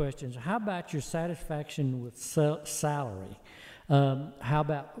other questions. How about your satisfaction with salary? How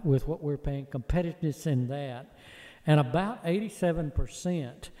about with what we're paying, competitiveness in that? And about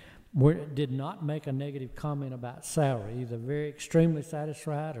 87% did not make a negative comment about salary, either very extremely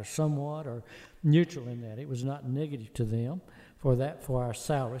satisfied or somewhat or neutral in that. It was not negative to them for our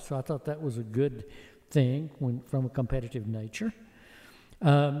salary. So I thought that was a good thing from a competitive nature.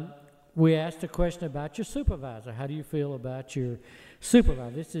 We asked a question about your supervisor. How do you feel about your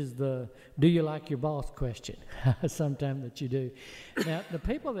supervisor? This is the do you like your boss question, sometime that you do. Now, the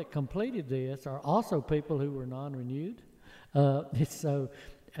people that completed this are also people who were non-renewed. So,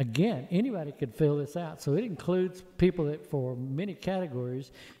 again, anybody could fill this out. So it includes people that, for many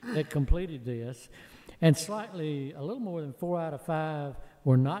categories, that completed this. And a little more than 4 out of 5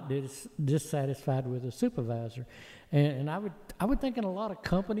 were not dissatisfied with the supervisor. And I would think in a lot of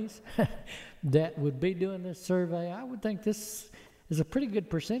companies that would be doing this survey, I would think this is a pretty good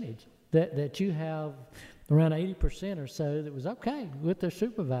percentage, that you have around 80% or so that was okay with their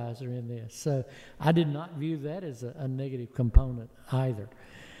supervisor in this. So I did not view that as a negative component either.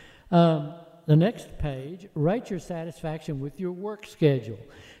 The next page, rate your satisfaction with your work schedule.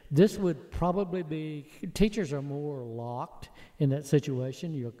 This would probably be, teachers are more locked in that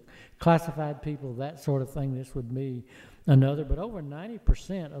situation. Your classified people, that sort of thing, this would be another. But over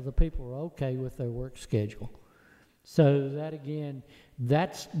 90% of the people are okay with their work schedule. So that, again,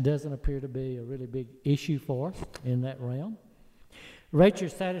 that doesn't appear to be a really big issue for us in that realm. Rate your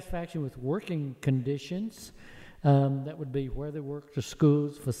satisfaction with working conditions. That would be where they work, the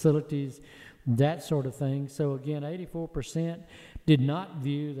schools, facilities, that sort of thing. So again, 84% did not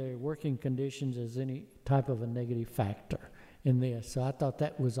view their working conditions as any type of a negative factor in this. So I thought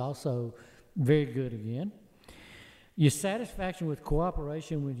that was also very good again. Your satisfaction with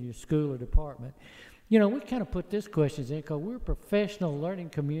cooperation with your school or department. You know, we kind of put this questions in because we're a professional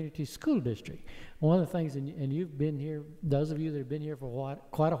learning community school district. One of the things, and you've been here, those of you that have been here for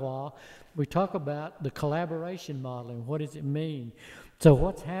quite a while, we talk about the collaboration model and what does it mean. So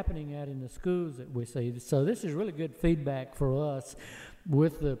what's happening out in the schools that we see. So this is really good feedback for us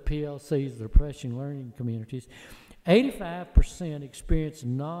with the PLCs, the professional learning communities. 85% experienced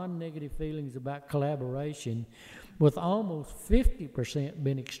non-negative feelings about collaboration, with almost 50%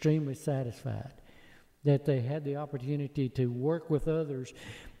 being extremely satisfied that they had the opportunity to work with others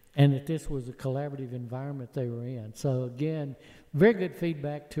and that this was a collaborative environment they were in. So again, very good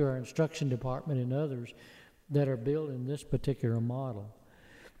feedback to our instruction department and others that are building this particular model.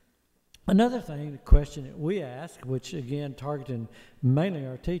 Another thing, the question that we ask, which again targeting mainly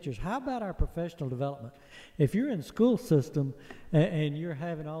our teachers, how about our professional development? If you're in the school system and you're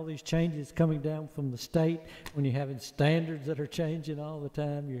having all these changes coming down from the state, when you're having standards that are changing all the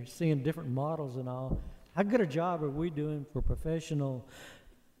time, you're seeing different models and all, how good a job are we doing for professional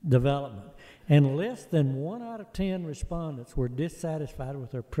development? And less than 1 out of 10 respondents were dissatisfied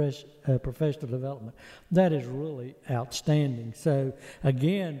with their professional development. That is really outstanding. So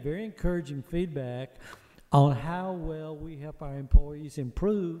again, very encouraging feedback on how well we help our employees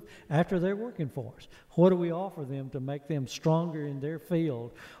improve after they're working for us. What do we offer them to make them stronger in their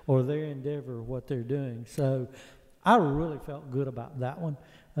field or their endeavor, what they're doing? So I really felt good about that one.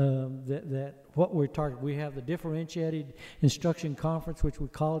 That what we're targeting. We have the differentiated instruction conference, which we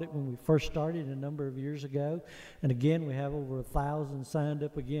called it when we first started a number of years ago. And again, we have over 1,000 signed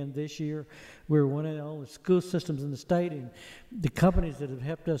up again this year. We're one of the only school systems in the state, and the companies that have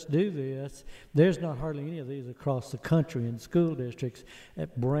helped us do this, there's not hardly any of these across the country in school districts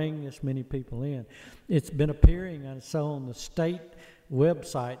that bring this many people in. It's been appearing, I saw on the state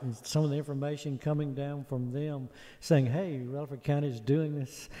website, and some of the information coming down from them saying, hey, Rutherford County is doing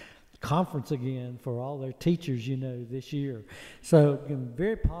this conference again for all their teachers, this year. So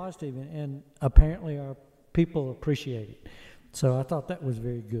very positive, and apparently our people appreciate it. So I thought that was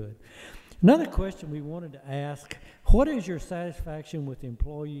very good. Another question we wanted to ask, what is your satisfaction with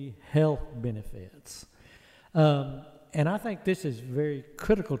employee health benefits? And I think this is very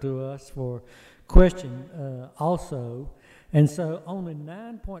critical to us for question also. And so only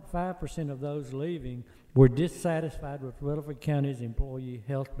 9.5% of those leaving were dissatisfied with Rutherford County's employee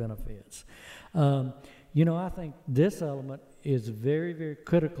health benefits. I think this element is very, very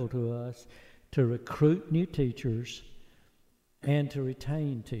critical to us to recruit new teachers and to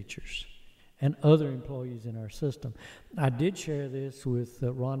retain teachers and other employees in our system. I did share this with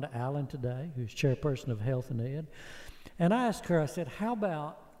Rhonda Allen today, who's chairperson of Health and Ed. And I asked her, I said, how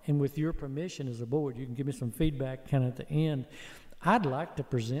about, and with your permission as a board, you can give me some feedback kind of at the end, I'd like to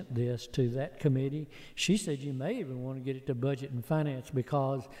present this to that committee. She said you may even want to get it to Budget and Finance,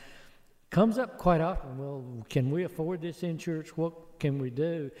 because it comes up quite often, well, can we afford this insurance? What can we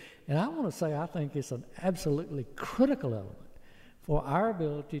do? And I want to say I think it's an absolutely critical element for our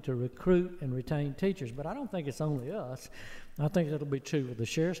ability to recruit and retain teachers. But I don't think it's only us. I think it'll be true for the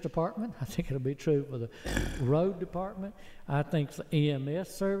Sheriff's Department. I think it'll be true for the Road Department. I think for EMS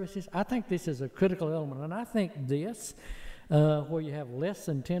services. I think this is a critical element. And I think this, where you have less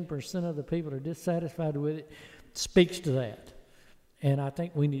than 10% of the people are dissatisfied with it, speaks to that. And I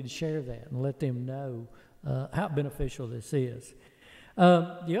think we need to share that and let them know how beneficial this is.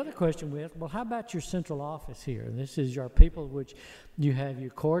 The other question we asked, well, how about your central office here? And this is your people, which you have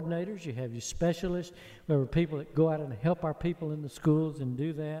your coordinators, you have your specialists, we have people that go out and help our people in the schools and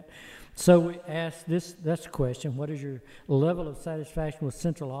do that. So we asked that's the question, what is your level of satisfaction with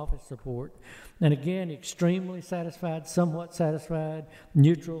central office support? And again, extremely satisfied, somewhat satisfied,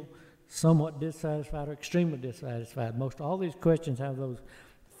 neutral, somewhat dissatisfied, or extremely dissatisfied. Most all these questions have those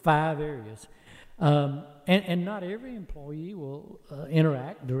 5 areas. And not every employee will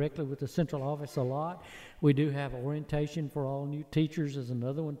interact directly with the central office a lot. We do have orientation for all new teachers is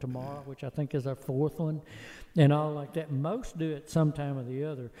another one tomorrow, which I think is our 4th one, and all like that. Most do it some time or the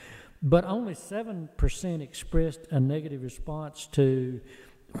other, but only 7% expressed a negative response to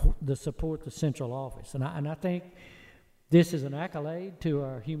the support the central office. And I think this is an accolade to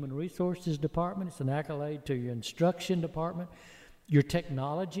our Human Resources Department. It's an accolade to your Instruction Department, your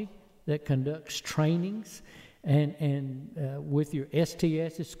technology that conducts trainings, and with your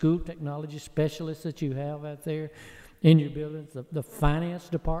STS, School Technology Specialists that you have out there in your buildings, the Finance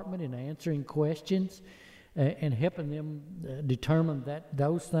Department in answering questions and helping them determine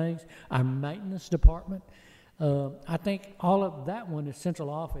those things, our Maintenance Department. I think all of that one is central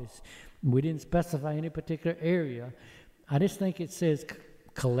office. We didn't specify any particular area. I just think it says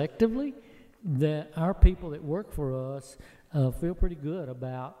collectively that our people that work for us feel pretty good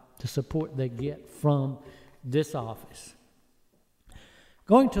about the support they get from this office.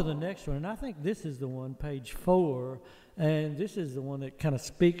 Going to the next one, and I think this is the one, page 4, and this is the one that kind of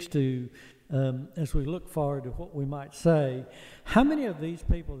speaks to, as we look forward to what we might say, how many of these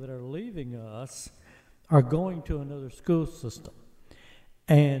people that are leaving us are going to another school system?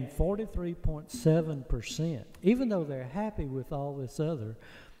 And 43.7%, even though they're happy with all this other,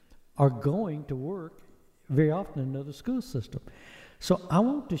 are going to work very often in another school system. So I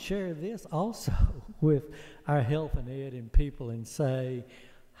want to share this also with our health and ed and people and say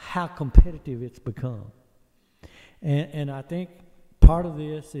how competitive it's become. And I think part of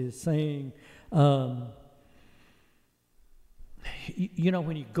this is saying, when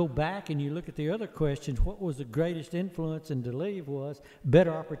you go back and you look at the other questions, what was the greatest influence and to leave was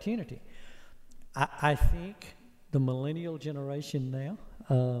better opportunity. I think the millennial generation now,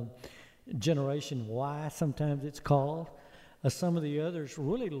 Generation Y sometimes it's called, some of the others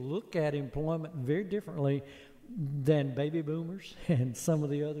really look at employment very differently than baby boomers and some of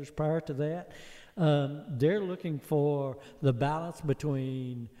the others prior to that. They're looking for the balance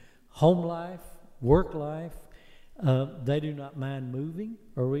between home life, work life, They do not mind moving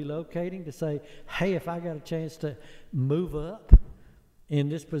or relocating to say, hey, if I got a chance to move up in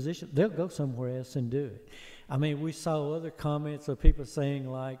this position, they'll go somewhere else and do it. I mean, we saw other comments of people saying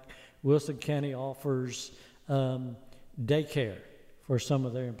like Wilson County offers daycare for some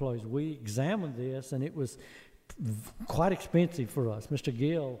of their employees. We examined this, and it was quite expensive for us. Mr.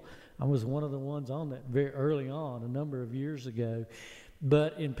 Gill, I was one of the ones on that very early on, a number of years ago.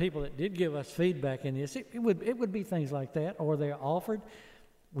 But in people that did give us feedback in this, it would be things like that, or they're offered.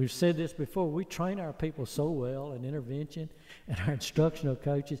 We've said this before, we train our people so well in intervention, and our instructional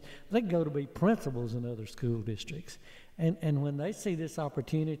coaches, they go to be principals in other school districts. And when they see this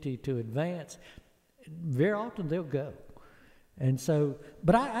opportunity to advance, very often they'll go. And so,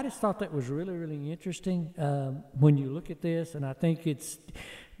 but I just thought that was really, really interesting when you look at this, and I think it's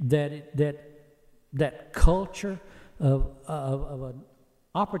that culture of an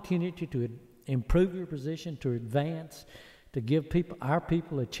opportunity to improve your position, to advance, to give our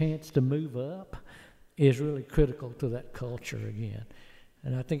people a chance to move up is really critical to that culture again.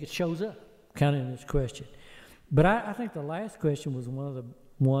 And I think it shows up kind of in this question. But I think the last question was one of the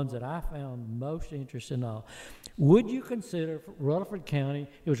ones that I found most interesting of. Would you consider Rutherford County,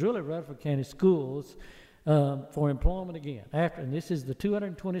 it was really Rutherford County Schools, for employment again? And this is the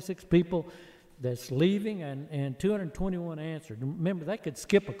 226 people that's leaving and 221 answered. Remember, they could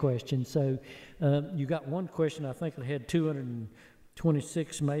skip a question, so you got one question, I think it had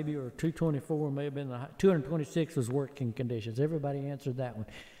 226 maybe, or 224 may have been, 226 was working conditions. Everybody answered that one.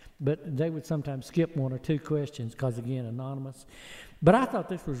 But they would sometimes skip one or two questions because, again, anonymous. But I thought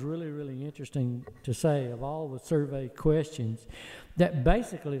this was really, really interesting to say, of all the survey questions, that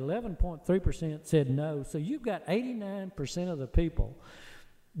basically 11.3% said no. So you've got 89% of the people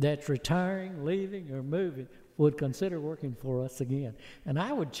that's retiring, leaving, or moving would consider working for us again. And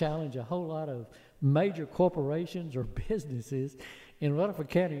I would challenge a whole lot of major corporations or businesses in Rutherford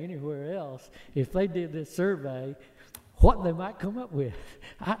County, anywhere else, if they did this survey, what they might come up with.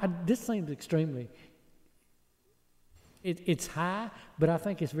 This seems extremely, it's high, but I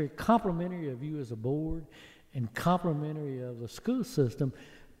think it's very complimentary of you as a board and complimentary of the school system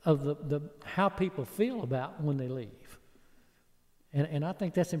of the how people feel about when they leave. And I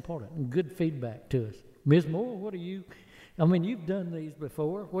think that's important and good feedback to us. Ms. Moore, what do you, I mean, you've done these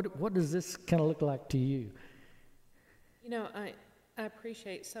before. What does this kind of look like to you? You know, I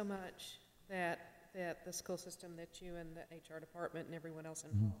appreciate so much that the school system, that you and the HR department and everyone else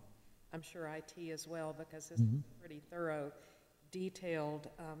involved, I'm sure IT as well, because this is a pretty thorough, detailed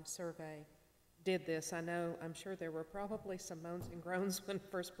survey, did this. I'm sure there were probably some moans and groans when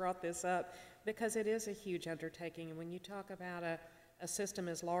first brought this up, because it is a huge undertaking. And when you talk about a system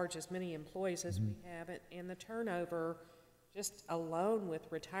as large as many employees as we have, and the turnover just alone with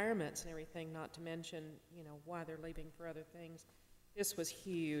retirements and everything, not to mention, you know, why they're leaving for other things, this was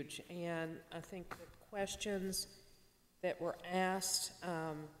huge. And I think the questions that were asked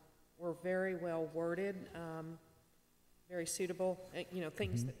were very well worded, very suitable, you know,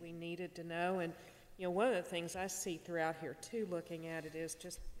 things that we needed to know. And, you know, one of the things I see throughout here too, looking at it, is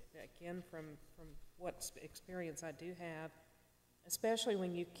just, again, from what experience I do have, especially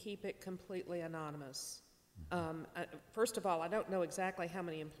when you keep it completely anonymous. First of all, I don't know exactly how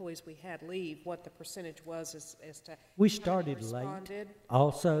many employees we had leave, what the percentage was as to we started late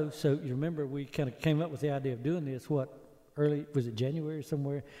also, so you remember we kind of came up with the idea of doing this, early, was it January or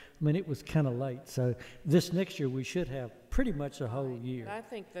somewhere? I mean, it was kind of late, so this next year we should have pretty much a whole year. But I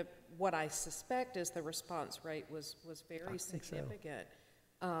think that what I suspect is the response rate was very significant.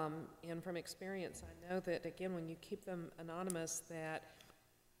 So. And from experience, I know that, again, when you keep them anonymous, that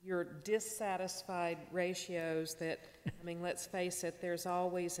your dissatisfied ratios that, I mean, let's face it, there's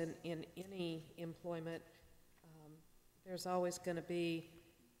always in any employment, there's always going to be,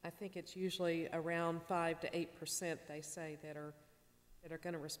 I think it's usually around 5 to 8% they say that are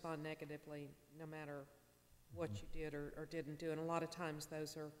going to respond negatively no matter what you did or didn't do. And a lot of times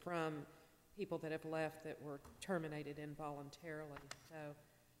those are from people that have left that were terminated involuntarily. So.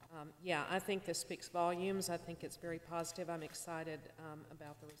 Yeah, I think this speaks volumes. I think it's very positive. I'm excited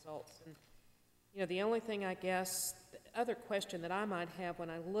about the results. And, you know, the only thing, I guess, the other question that I might have when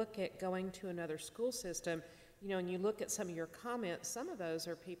I look at going to another school system, you know, and you look at some of your comments, some of those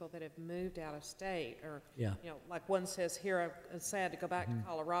are people that have moved out of state, or, you know, like one says here, I'm sad to go back to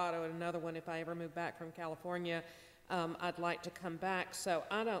Colorado, and another one, if I ever move back from California, I'd like to come back. So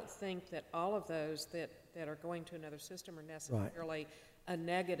I don't think that all of those that are going to another system are necessarily a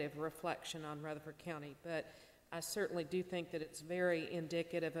negative reflection on Rutherford County, but I certainly do think that it's very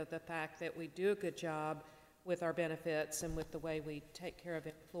indicative of the fact that we do a good job with our benefits and with the way we take care of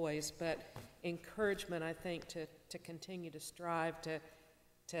employees, but encouragement, I think, to continue to strive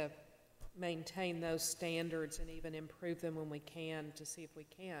to maintain those standards and even improve them when we can, to see if we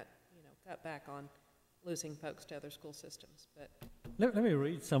can't, cut back on losing folks to other school systems. But let me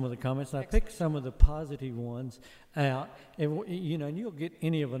read some of the comments. I picked some of the positive ones out, and and you'll get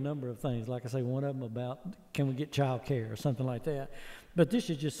any of a number of things. Like I say, one of them about can we get child care or something like that. But this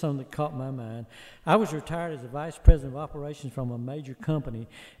is just something that caught my mind. I was retired as a vice president of operations from a major company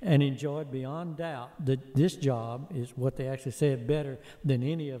and enjoyed beyond doubt that this job is what they actually said better than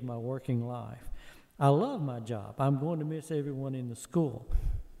any of my working life. I love my job. I'm going to miss everyone in the school.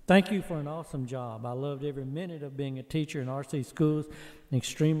 Thank you for an awesome job. I loved every minute of being a teacher in RC schools.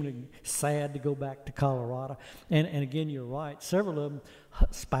 Extremely sad to go back to Colorado. And again, you're right. Several of them,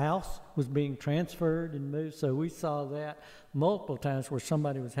 spouse was being transferred and moved, so we saw that multiple times where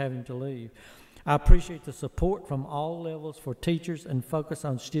somebody was having to leave. I appreciate the support from all levels for teachers and focus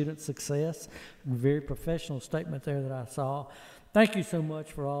on student success. Very professional statement there that I saw. Thank you so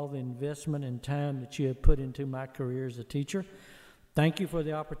much for all the investment and time that you have put into my career as a teacher. Thank you for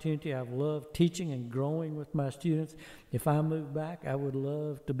the opportunity. I've loved teaching and growing with my students. If I move back, I would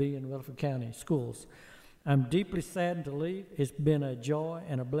love to be in Rutherford County schools. I'm deeply saddened to leave. It's been a joy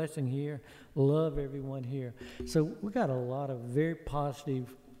and a blessing here. Love everyone here. So we got a lot of very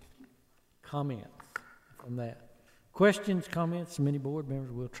positive comments from that. Questions, comments, many board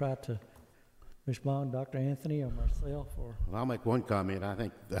members will try to respond. Dr. Anthony or myself or... Well, I'll make one comment. I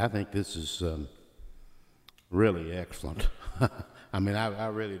think this is really excellent. I mean, I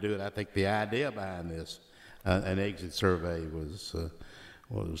really do it. I think the idea behind this, an exit survey,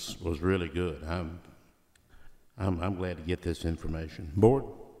 was really good. I'm glad to get this information. Board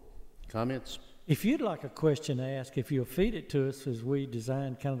comments? If you'd like a question asked, if you'll feed it to us as we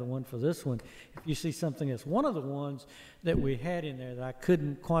designed kind of the one for this one, if you see something else. One of the ones that we had in there that I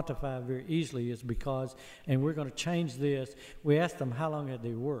couldn't quantify very easily is because, and we're going to change this, we asked them how long had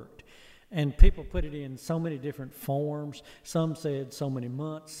they worked. And people put it in so many different forms. Some said so many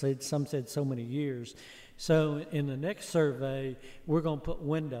months, some said so many years. So in the next survey, we're going to put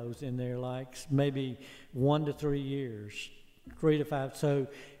windows in there, like maybe 1 to 3 years, 3 to 5. So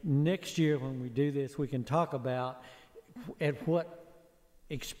next year when we do this, we can talk about at what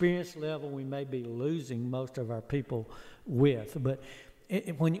experience level we may be losing most of our people with. But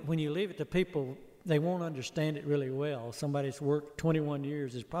when you leave it to people, they won't understand it really well. Somebody that's worked 21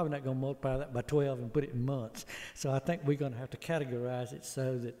 years is probably not going to multiply that by 12 and put it in months. So I think we're going to have to categorize it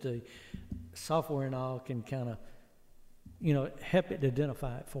so that the software and all can kind of, help it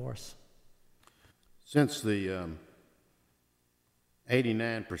identify it for us. Since the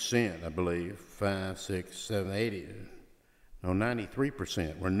 89%, I believe, 5, 6, 7, 80, no,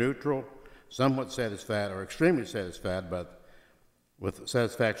 93% were neutral, somewhat satisfied, or extremely satisfied, but with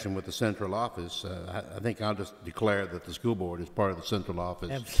satisfaction with the central office. I think I'll just declare that the school board is part of the central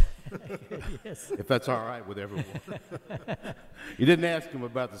office. Absolutely. Yes. If that's all right with everyone. You didn't ask them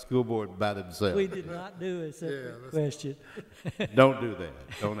about the school board by themselves. We did not do a separate question. Don't do that.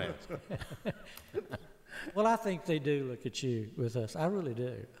 Don't ask. Well, I think they do look at you with us. I really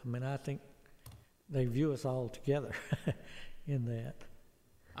do. I mean, I think they view us all together in that.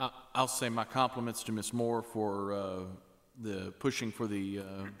 I'll say my compliments to Ms. Moore for the pushing for the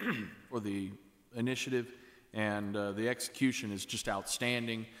initiative, and the execution is just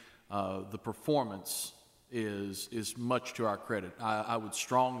outstanding. The performance is much to our credit. I would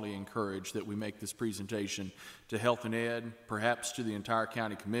strongly encourage that we make this presentation to Health and Ed, perhaps to the entire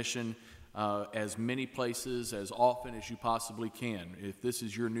County Commission, as many places, as often as you possibly can. If this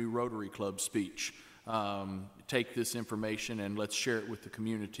is your new Rotary Club speech, take this information and let's share it with the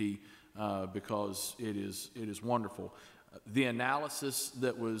community, because it is wonderful. The analysis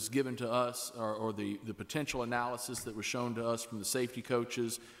that was given to us, or the potential analysis that was shown to us from the safety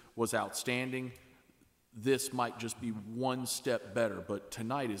coaches, was outstanding. This might just be one step better, but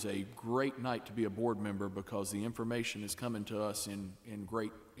tonight is a great night to be a board member because the information is coming to us in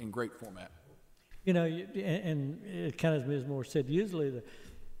great format. And it kind of, as Ms. Moore said, usually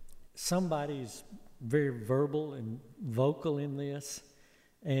somebody's very verbal and vocal in this.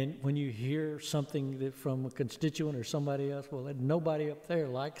 And when you hear something from a constituent or somebody else, well, nobody up there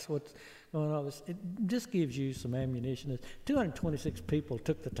likes what's going on. It just gives you some ammunition. 226 people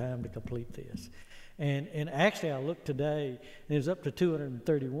took the time to complete this. And actually, I looked today, and it was up to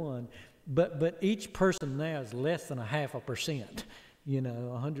 231. But each person now is less than 0.5%.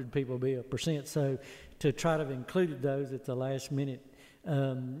 100 people be 1%. So to try to have included those at the last minute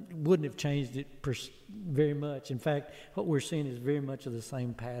wouldn't have changed it very much. In fact, what we're seeing is very much of the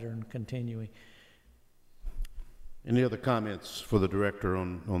same pattern continuing. Any other comments for the director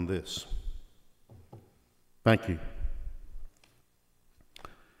on this? Thank you.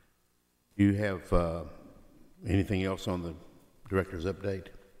 Do you have anything else on the director's update?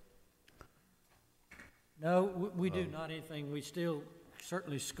 No, we do not anything. We still,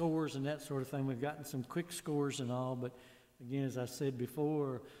 certainly scores and that sort of thing. We've gotten some quick scores and all, but again, as I said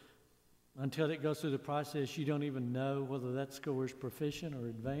before, until it goes through the process, you don't even know whether that score is proficient or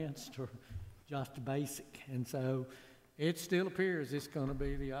advanced or just basic. And so it still appears it's going to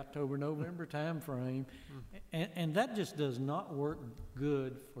be the October-November timeframe. And that just does not work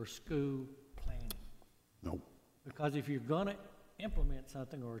good for school planning. No. Because if you're going to implement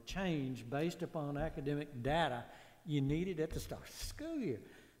something or change based upon academic data, you need it at the start of the school year.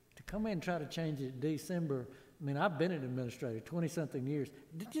 To come in and try to change it in December, I mean, I've been an administrator 20-something years.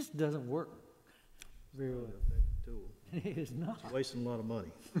 It just doesn't work very well. It is not. It's wasting a lot of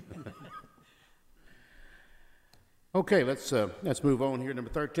money. Okay, let's move on here.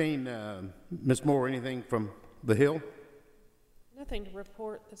 Number 13, Ms. Moore, anything from the Hill? Nothing to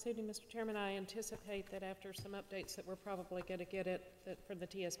report this evening, Mr. Chairman. I anticipate that after some updates that we're probably going to get from the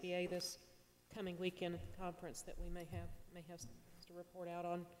TSBA this coming weekend at the conference, that we may have some things to report out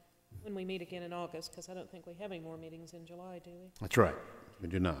on when we meet again in August, because I don't think we have any more meetings in July, do we? That's right. We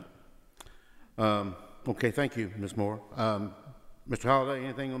do not. Okay, thank you, Ms. Moore. Mr. Holliday,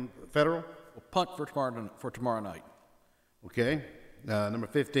 anything on federal? We'll punt for tomorrow night. Okay. Number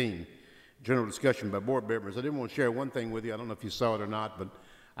 15, general discussion by board members. I did want to share one thing with you. I don't know if you saw it or not, but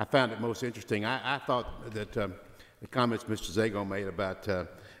I found it most interesting. I thought that the comments Mr. Zago made about the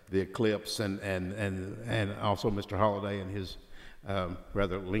eclipse and also Mr. Holliday and his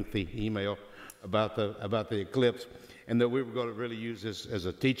rather lengthy email about the eclipse, and that we were going to really use this as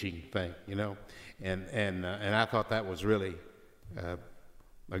a teaching thing, you know, and I thought that was really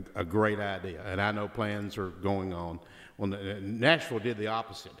a great idea. And I know plans are going on. Well, Nashville did the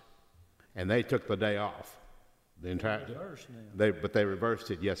opposite, and they took the day off. The entire but they reversed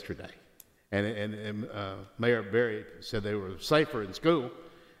it yesterday, and Mayor Berry said they were safer in school.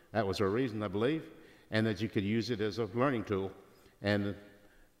 That was her reason, I believe, and that you could use it as a learning tool. And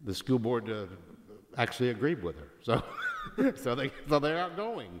the school board actually agreed with her. So they're not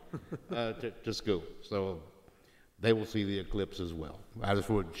going to school. So they will see the eclipse as well. I just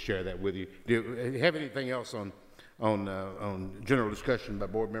wanted to share that with you. Do you have anything else on general discussion by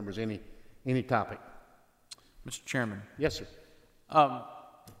board members? Any topic? Mr. Chairman. Yes, sir.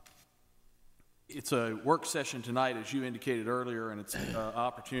 It's a work session tonight, as you indicated earlier, and it's an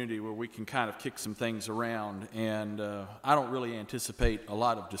opportunity where we can kind of kick some things around. And I don't really anticipate a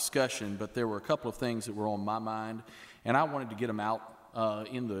lot of discussion, but there were a couple of things that were on my mind, and I wanted to get them out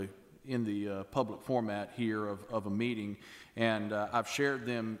in the public format here of a meeting. And I've shared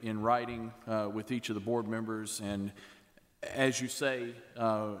them in writing with each of the board members. And as you say,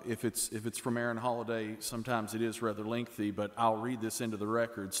 if it's from Aaron Holliday, sometimes it is rather lengthy, but I'll read this into the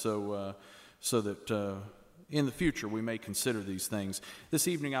record so that in the future we may consider these things. This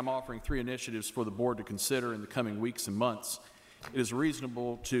evening I'm offering 3 initiatives for the board to consider in the coming weeks and months. It is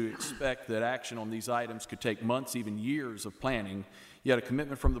reasonable to expect that action on these items could take months, even years of planning, yet a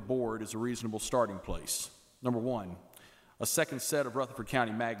commitment from the board is a reasonable starting place. Number 1, a second set of Rutherford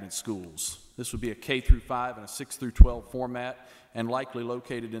County magnet schools. This would be a K through 5 and a 6 through 12 format, and likely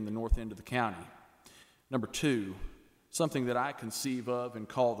located in the north end of the county. Number 2, something that I conceive of and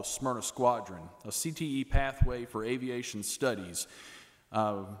call the Smyrna Squadron, a CTE pathway for aviation studies.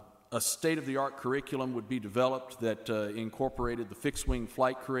 A state-of-the-art curriculum would be developed that incorporated the fixed-wing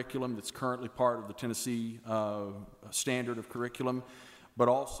flight curriculum that's currently part of the Tennessee standard of curriculum, but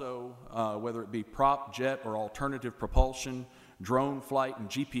also whether it be prop, jet, or alternative propulsion, drone flight, and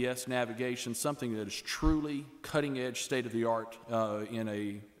GPS navigation, something that is truly cutting-edge, state-of-the-art in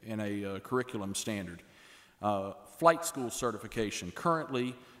a curriculum standard. Flight school certification.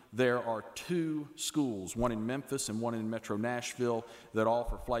 Currently, there are 2 schools, one in Memphis and one in Metro Nashville, that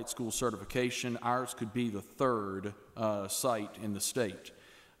offer flight school certification. Ours could be the 3rd site in the state.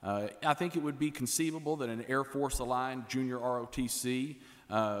 I think it would be conceivable that an Air Force-aligned junior ROTC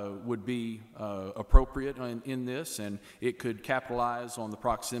would be appropriate in this, and it could capitalize on the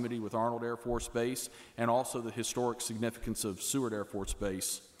proximity with Arnold Air Force Base and also the historic significance of Seward Air Force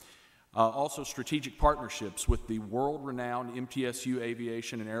Base. Also, strategic partnerships with the world-renowned MTSU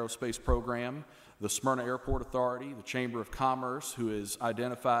Aviation and Aerospace Program, the Smyrna Airport Authority, the Chamber of Commerce, who has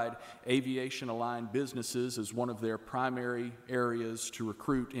identified aviation-aligned businesses as one of their primary areas to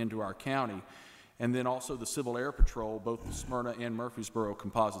recruit into our county, and then also the Civil Air Patrol, both the Smyrna and Murfreesboro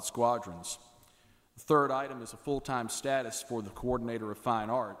composite squadrons. The third item is a full-time status for the Coordinator of Fine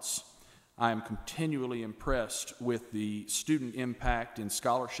Arts. I am continually impressed with the student impact in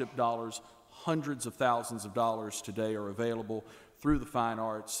scholarship dollars. Hundreds of thousands of dollars today are available through the fine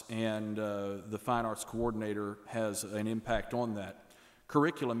arts, and the fine arts coordinator has an impact on that.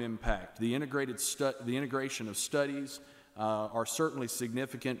 Curriculum impact, the integration of studies are certainly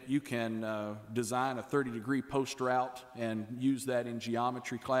significant. You can design a 30-degree post route and use that in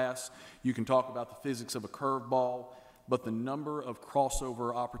geometry class. You can talk about the physics of a curveball, but the number of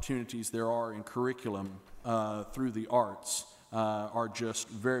crossover opportunities there are in curriculum through the arts are just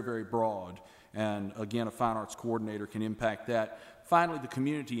very, very broad. And again, a fine arts coordinator can impact that. Finally, the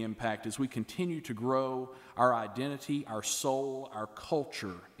community impact as we continue to grow our identity, our soul, our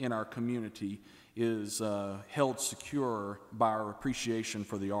culture in our community is held secure by our appreciation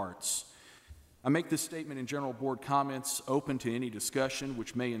for the arts. I make this statement in general board comments open to any discussion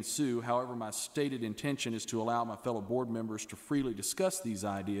which may ensue. However, my stated intention is to allow my fellow board members to freely discuss these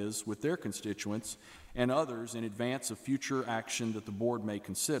ideas with their constituents and others in advance of future action that the board may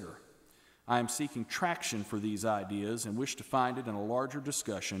consider. I am seeking traction for these ideas and wish to find it in a larger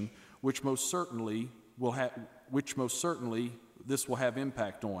discussion, which most certainly this will have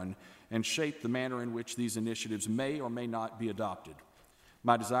impact on and shape the manner in which these initiatives may or may not be adopted.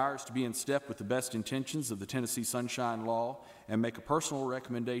 My desire is to be in step with the best intentions of the Tennessee Sunshine Law and make a personal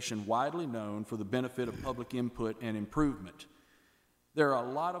recommendation widely known for the benefit of public input and improvement. There are a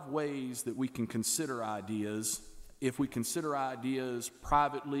lot of ways that we can consider ideas. If we consider ideas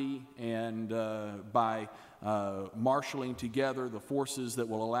privately and by marshaling together the forces that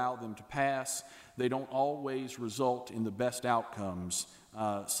will allow them to pass, they don't always result in the best outcomes.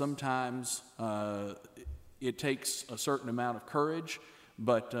 Sometimes it takes a certain amount of courage,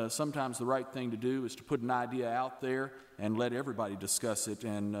 but sometimes the right thing to do is to put an idea out there and let everybody discuss it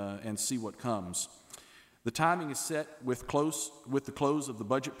and see what comes. The timing is set with the close of the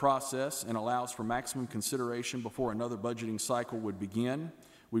budget process and allows for maximum consideration before another budgeting cycle would begin.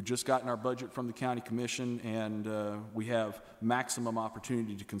 We've just gotten our budget from the County Commission, and we have maximum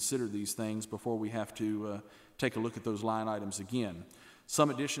opportunity to consider these things before we have to take a look at those line items again. Some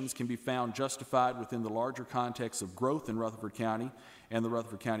additions can be found justified within the larger context of growth in Rutherford County and the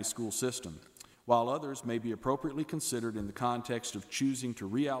Rutherford County school system, while others may be appropriately considered in the context of choosing to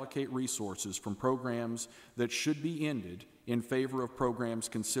reallocate resources from programs that should be ended in favor of programs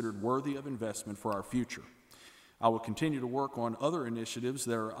considered worthy of investment for our future. I will continue to work on other initiatives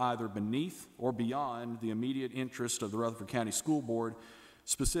that are either beneath or beyond the immediate interest of the Rutherford County School Board,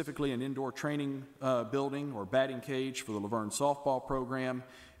 specifically an indoor training building or batting cage for the Laverne softball program,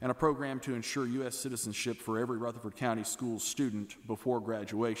 and a program to ensure U.S. citizenship for every Rutherford County school student before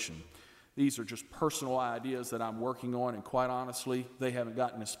graduation. These are just personal ideas that I'm working on, and quite honestly, they haven't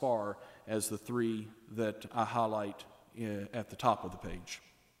gotten as far as the three that I highlight at the top of the page.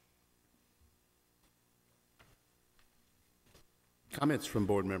 Comments from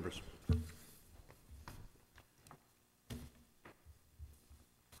board members?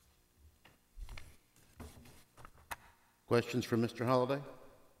 Questions for Mr. Holliday?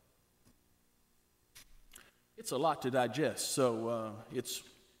 It's a lot to digest, so it's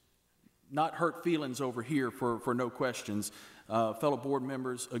not hurt feelings over here for no questions. Fellow board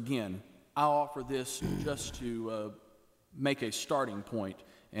members, again, I offer this just to make a starting point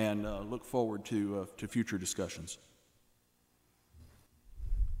and look forward to future discussions.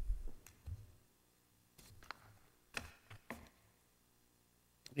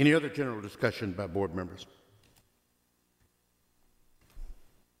 Any other general discussion by board members?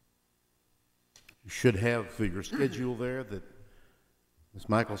 You should have your schedule there that Ms.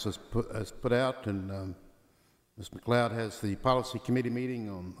 Michaels has put out, and Ms. McLeod has the policy committee meeting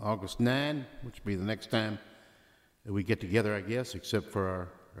on August 9, which will be the next time that we get together, I guess, except for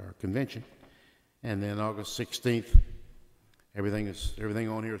our convention. And then August 16th, everything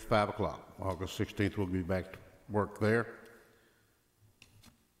on here is 5 o'clock. August 16th, we'll be back to work there.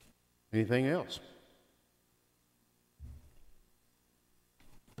 Anything else?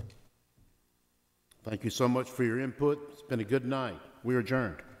 Thank you so much for your input. It's been a good night. We are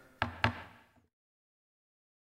adjourned.